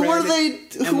fucking inbred. Who are they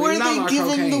giving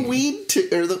cocaine. the weed to?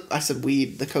 Or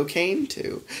the cocaine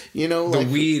to? The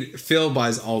weed. Phil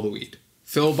buys all the weed.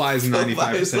 Phil buys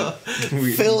 95%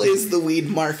 weed. Phil is the weed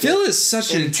market. Phil is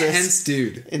such an intense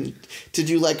dude. And did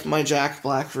you like my Jack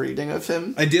Black reading of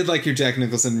him? I did like your Jack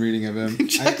Nicholson reading of him.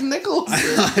 Jack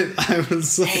Nicholson. I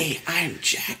was like, hey, I'm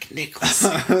Jack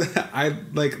Nicholson. I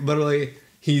like literally.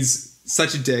 He's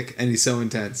such a dick, and he's so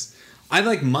intense. I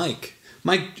like Mike.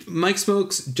 Mike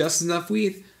smokes just enough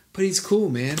weed, but he's cool,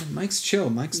 man. Mike's chill.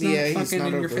 Mike's not fucking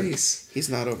in your face. He's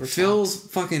not over. Phil's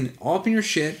fucking all up in your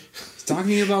shit. He's talking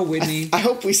to you about Whitney. I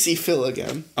hope we see Phil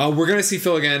again. Oh, we're gonna see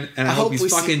Phil again, and I hope he's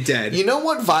fucking dead. You know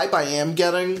what vibe I am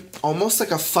getting? Almost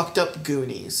like a fucked up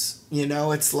Goonies.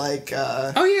 It's like...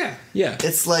 oh, yeah. Yeah.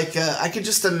 It's like, I could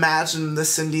just imagine the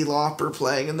Cyndi Lauper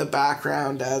playing in the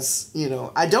background as,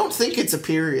 I don't think it's a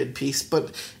period piece,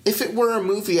 but if it were a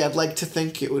movie, I'd like to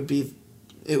think it would be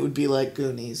like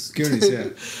Goonies. Goonies, yeah.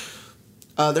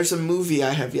 There's a movie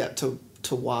I have yet to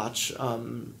watch,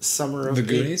 Summer of... The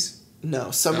Goonies?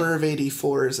 No, Summer of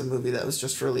 '84 is a movie that was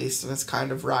just released, and it's kind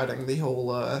of riding the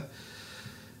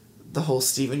whole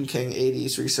Stephen King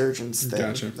 80s resurgence thing.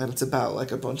 Gotcha. And it's about,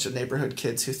 like, a bunch of neighborhood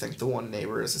kids who think the one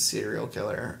neighbor is a serial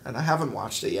killer. And I haven't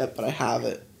watched it yet, but I have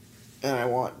it. And I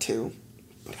want to.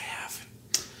 But I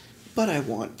haven't. But I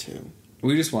want to.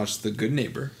 We just watched The Good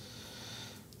Neighbor.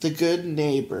 The Good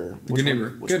Neighbor. The Good Neighbor.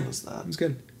 Which one was that? It was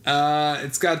good.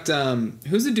 It's got,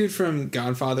 who's the dude from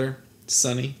Godfather?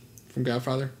 Sonny from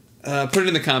Godfather? Put it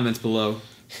in the comments below.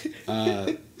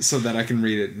 So that I can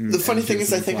read it. The funny thing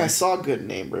is, I think I saw Good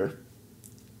Neighbor.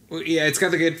 Well, yeah, it's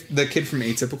got the kid from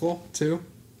Atypical, too,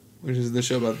 which is the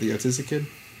show about the autistic kid.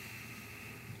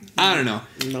 I don't know.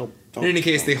 Nope. In any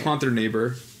case, they haunt their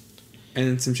neighbor, and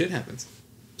then some shit happens.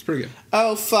 It's pretty good.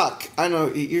 Oh, fuck. I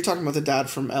know. You're talking about the dad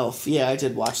from Elf. Yeah, I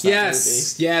did watch that movie.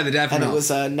 Yes. Yeah, the dad from Elf. And it was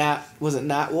was it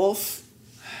Nat Wolf?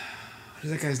 What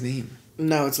is that guy's name?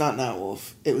 No, it's not Nat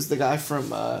Wolf. It was the guy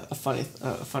from A Funny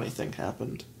Thing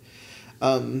Happened.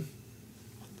 What?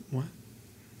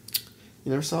 You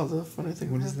never saw The Funny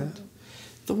Thing What Happened? is that?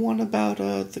 The one about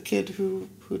the kid who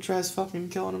tries fucking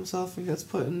killing himself and gets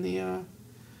put in the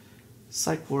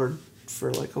psych ward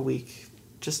for like a week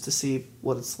just to see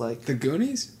what it's like. The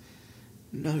Goonies?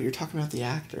 No, you're talking about the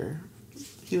actor.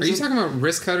 Are you talking about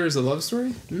Wrist Cutters, a love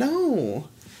story? No.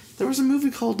 There was a movie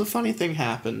called The Funny Thing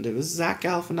Happened. It was Zach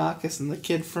Galifianakis and the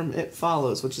kid from It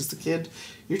Follows, which is the kid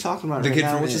you're talking about right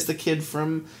now, which is the kid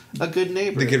from A Good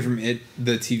Neighbor. The kid from It,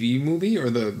 the TV movie, or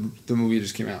the movie that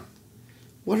just came out?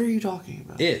 What are you talking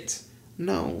about? It.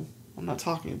 No, I'm not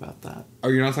talking about that. Oh,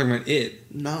 you're not talking about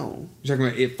It? No. You're talking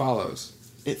about It Follows?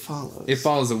 It Follows. It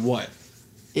Follows a what?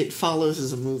 It Follows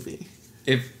is a movie.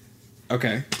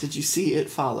 Okay. Did you see It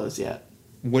Follows yet?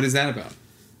 What is that about?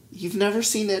 You've never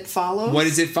seen It Follows? What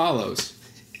is It Follows?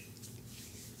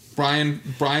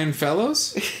 Brian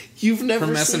Fellows? You've never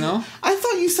From seen SNL? it? I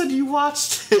thought you said you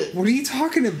watched it. What are you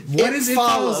talking about? What is It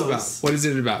Follows about? What is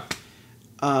it about?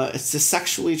 It's a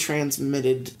sexually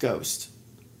transmitted ghost.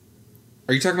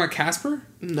 Are you talking about Casper?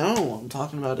 No, I'm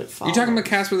talking about It Follows. You're talking about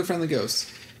Casper the Friendly Ghost.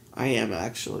 I am,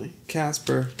 actually.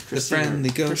 Casper the Friendly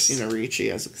Ghost. Christina Ricci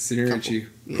has Christina Ricci.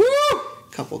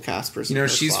 Couple Caspers You know, in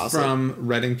her she's closet. from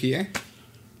Reading, PA.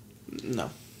 No.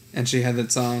 And she had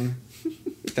that song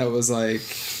that was like,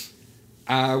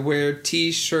 I wear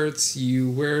t-shirts,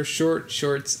 you wear short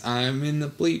shorts, I'm in the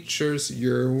bleachers,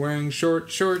 you're wearing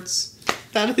short shorts.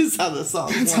 That is how the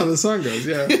song That's how the song goes,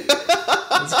 yeah.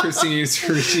 That's Christina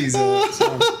Ricci's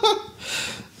song.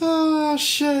 Oh,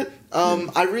 shit.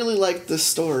 I really like this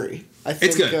story. I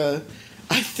think, It's good.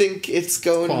 I think it's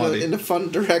going in a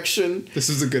fun direction. This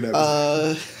is a good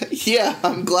episode. Yeah,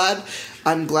 I'm glad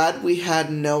we had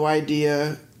no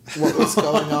idea what was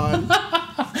going on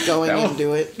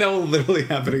into it. That will literally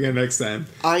happen again next time.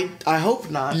 I hope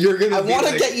not. You're gonna I be want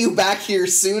to like- get you back here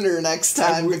sooner next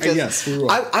time because yes, we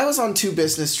will. I was on 2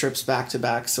 business trips back to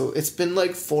back, so it's been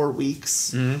like 4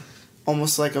 weeks,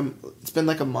 almost like it's been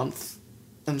like a month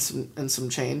and some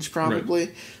change probably.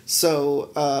 Right.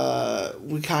 So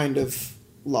we kind of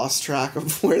lost track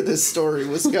of where this story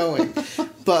was going.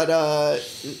 But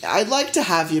I'd like to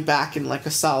have you back in like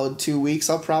a solid 2 weeks.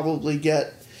 I'll probably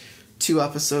get 2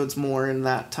 episodes more in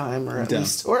that time, or at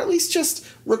least just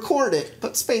record it,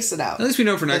 but space it out. At least we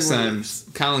know for next time, release.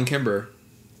 Kyle and Kimber,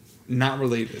 not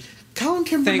related. Kyle and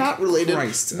Kimber Thank not related.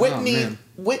 Christ. Oh, Whitney, man.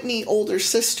 Whitney, older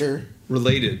sister,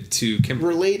 Related to Kimber.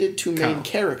 related to main Kyle.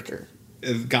 character.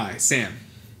 Guy, Sam.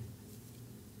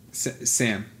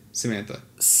 Samantha.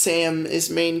 Sam is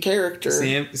main character.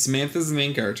 Samantha's the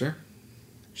main character.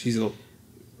 She's a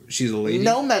lady.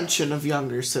 No mention of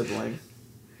younger sibling.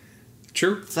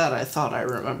 True. That I thought I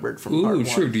remembered from part Ooh,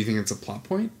 1. true. Do you think it's a plot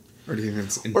point? Or do you think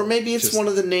it's... Or maybe it's one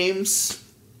of the names.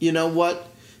 You know what?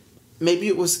 Maybe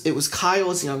it was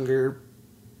Kyle's younger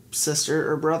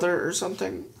sister or brother or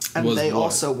something, and Was they what?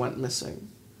 also went missing.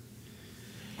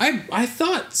 I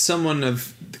thought someone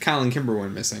of Kyle and Kimber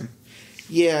went missing.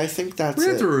 Yeah, I think that's We're it.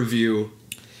 going to have to review.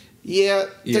 Yeah,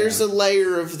 Yeah. there's a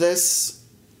layer of this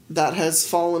that has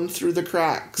fallen through the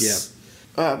cracks. Yeah.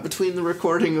 Between the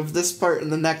recording of this part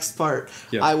and the next part,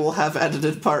 Yeah. I will have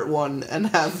edited part 1 and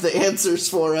have the answers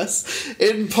for us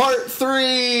in part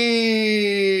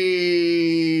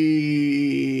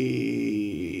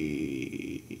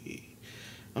 3.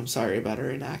 I'm sorry about our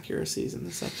inaccuracies in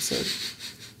this episode.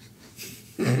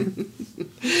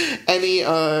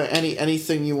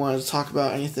 Anything you want to talk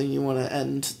about? Anything you want to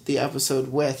end the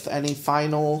episode with? Any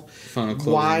final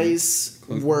closing. wise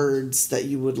words that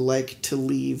you would like to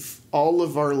leave all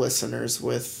of our listeners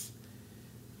with?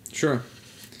 Sure.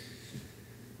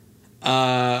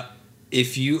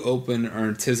 If you open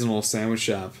an artisanal sandwich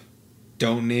shop,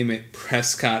 don't name it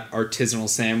Prescott Artisanal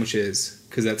Sandwiches,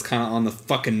 because that's kind of on the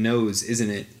fucking nose, isn't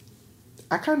it?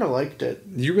 I kind of liked it.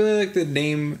 You really like the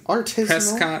name Artisanal?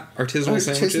 Prescott Artisanal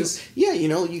Sandwiches? Yeah,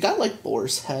 you got like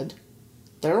Boar's Head.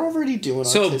 They're already doing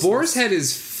So artisanal. Boar's Head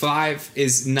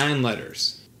is 9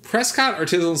 letters. Prescott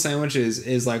Artisanal Sandwiches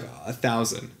is like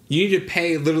 1,000. You need to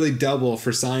pay literally double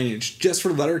for signage just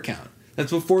for letter count.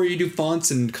 That's before you do fonts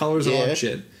and colors and all that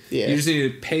shit. Yeah. You just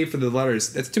need to pay for the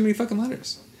letters. That's too many fucking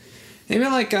letters. Maybe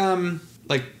like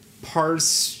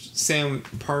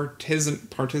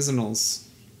partisanals.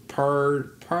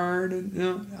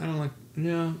 No, I don't like,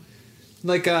 no.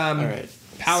 Like, All right.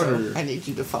 powder. So I need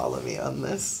you to follow me on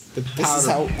this. The This powder- is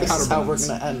how powder we're buns.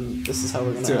 gonna end. This is how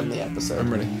we're Do gonna it. end the episode. I'm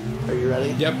ready. Are you ready?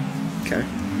 Yep. Okay.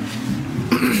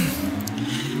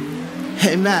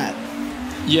 Hey Matt.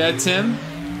 Yeah, Tim?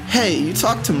 Hey, you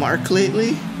talked to Mark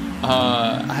lately?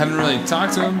 I haven't really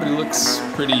talked to him, but he looks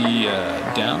pretty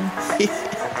down.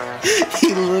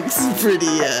 He looks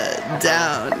pretty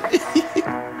down.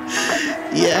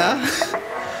 Yeah.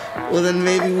 Well then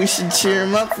maybe we should cheer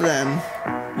him up then.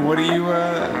 What do you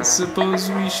suppose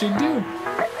we should do?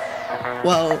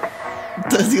 Well,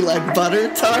 does he like butter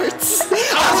tarts?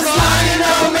 I was lying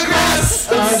on the grass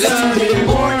on Sunday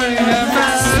morning at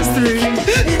past 3.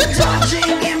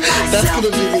 That's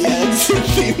gonna be the end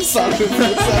theme song of this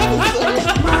episode.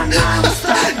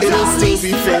 It'll still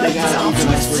be fading out even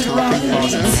as we're talking about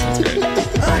it.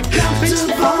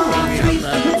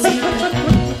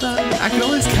 I can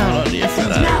always count on you for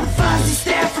that. Now fuzzy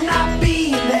stare from not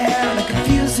being there on a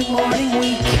confusing morning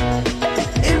week.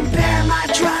 Impair my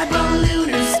tribal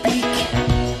lunar speak.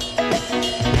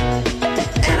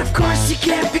 And of course you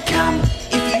can't become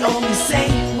if you only say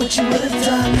what you would have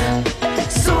done.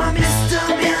 So I miss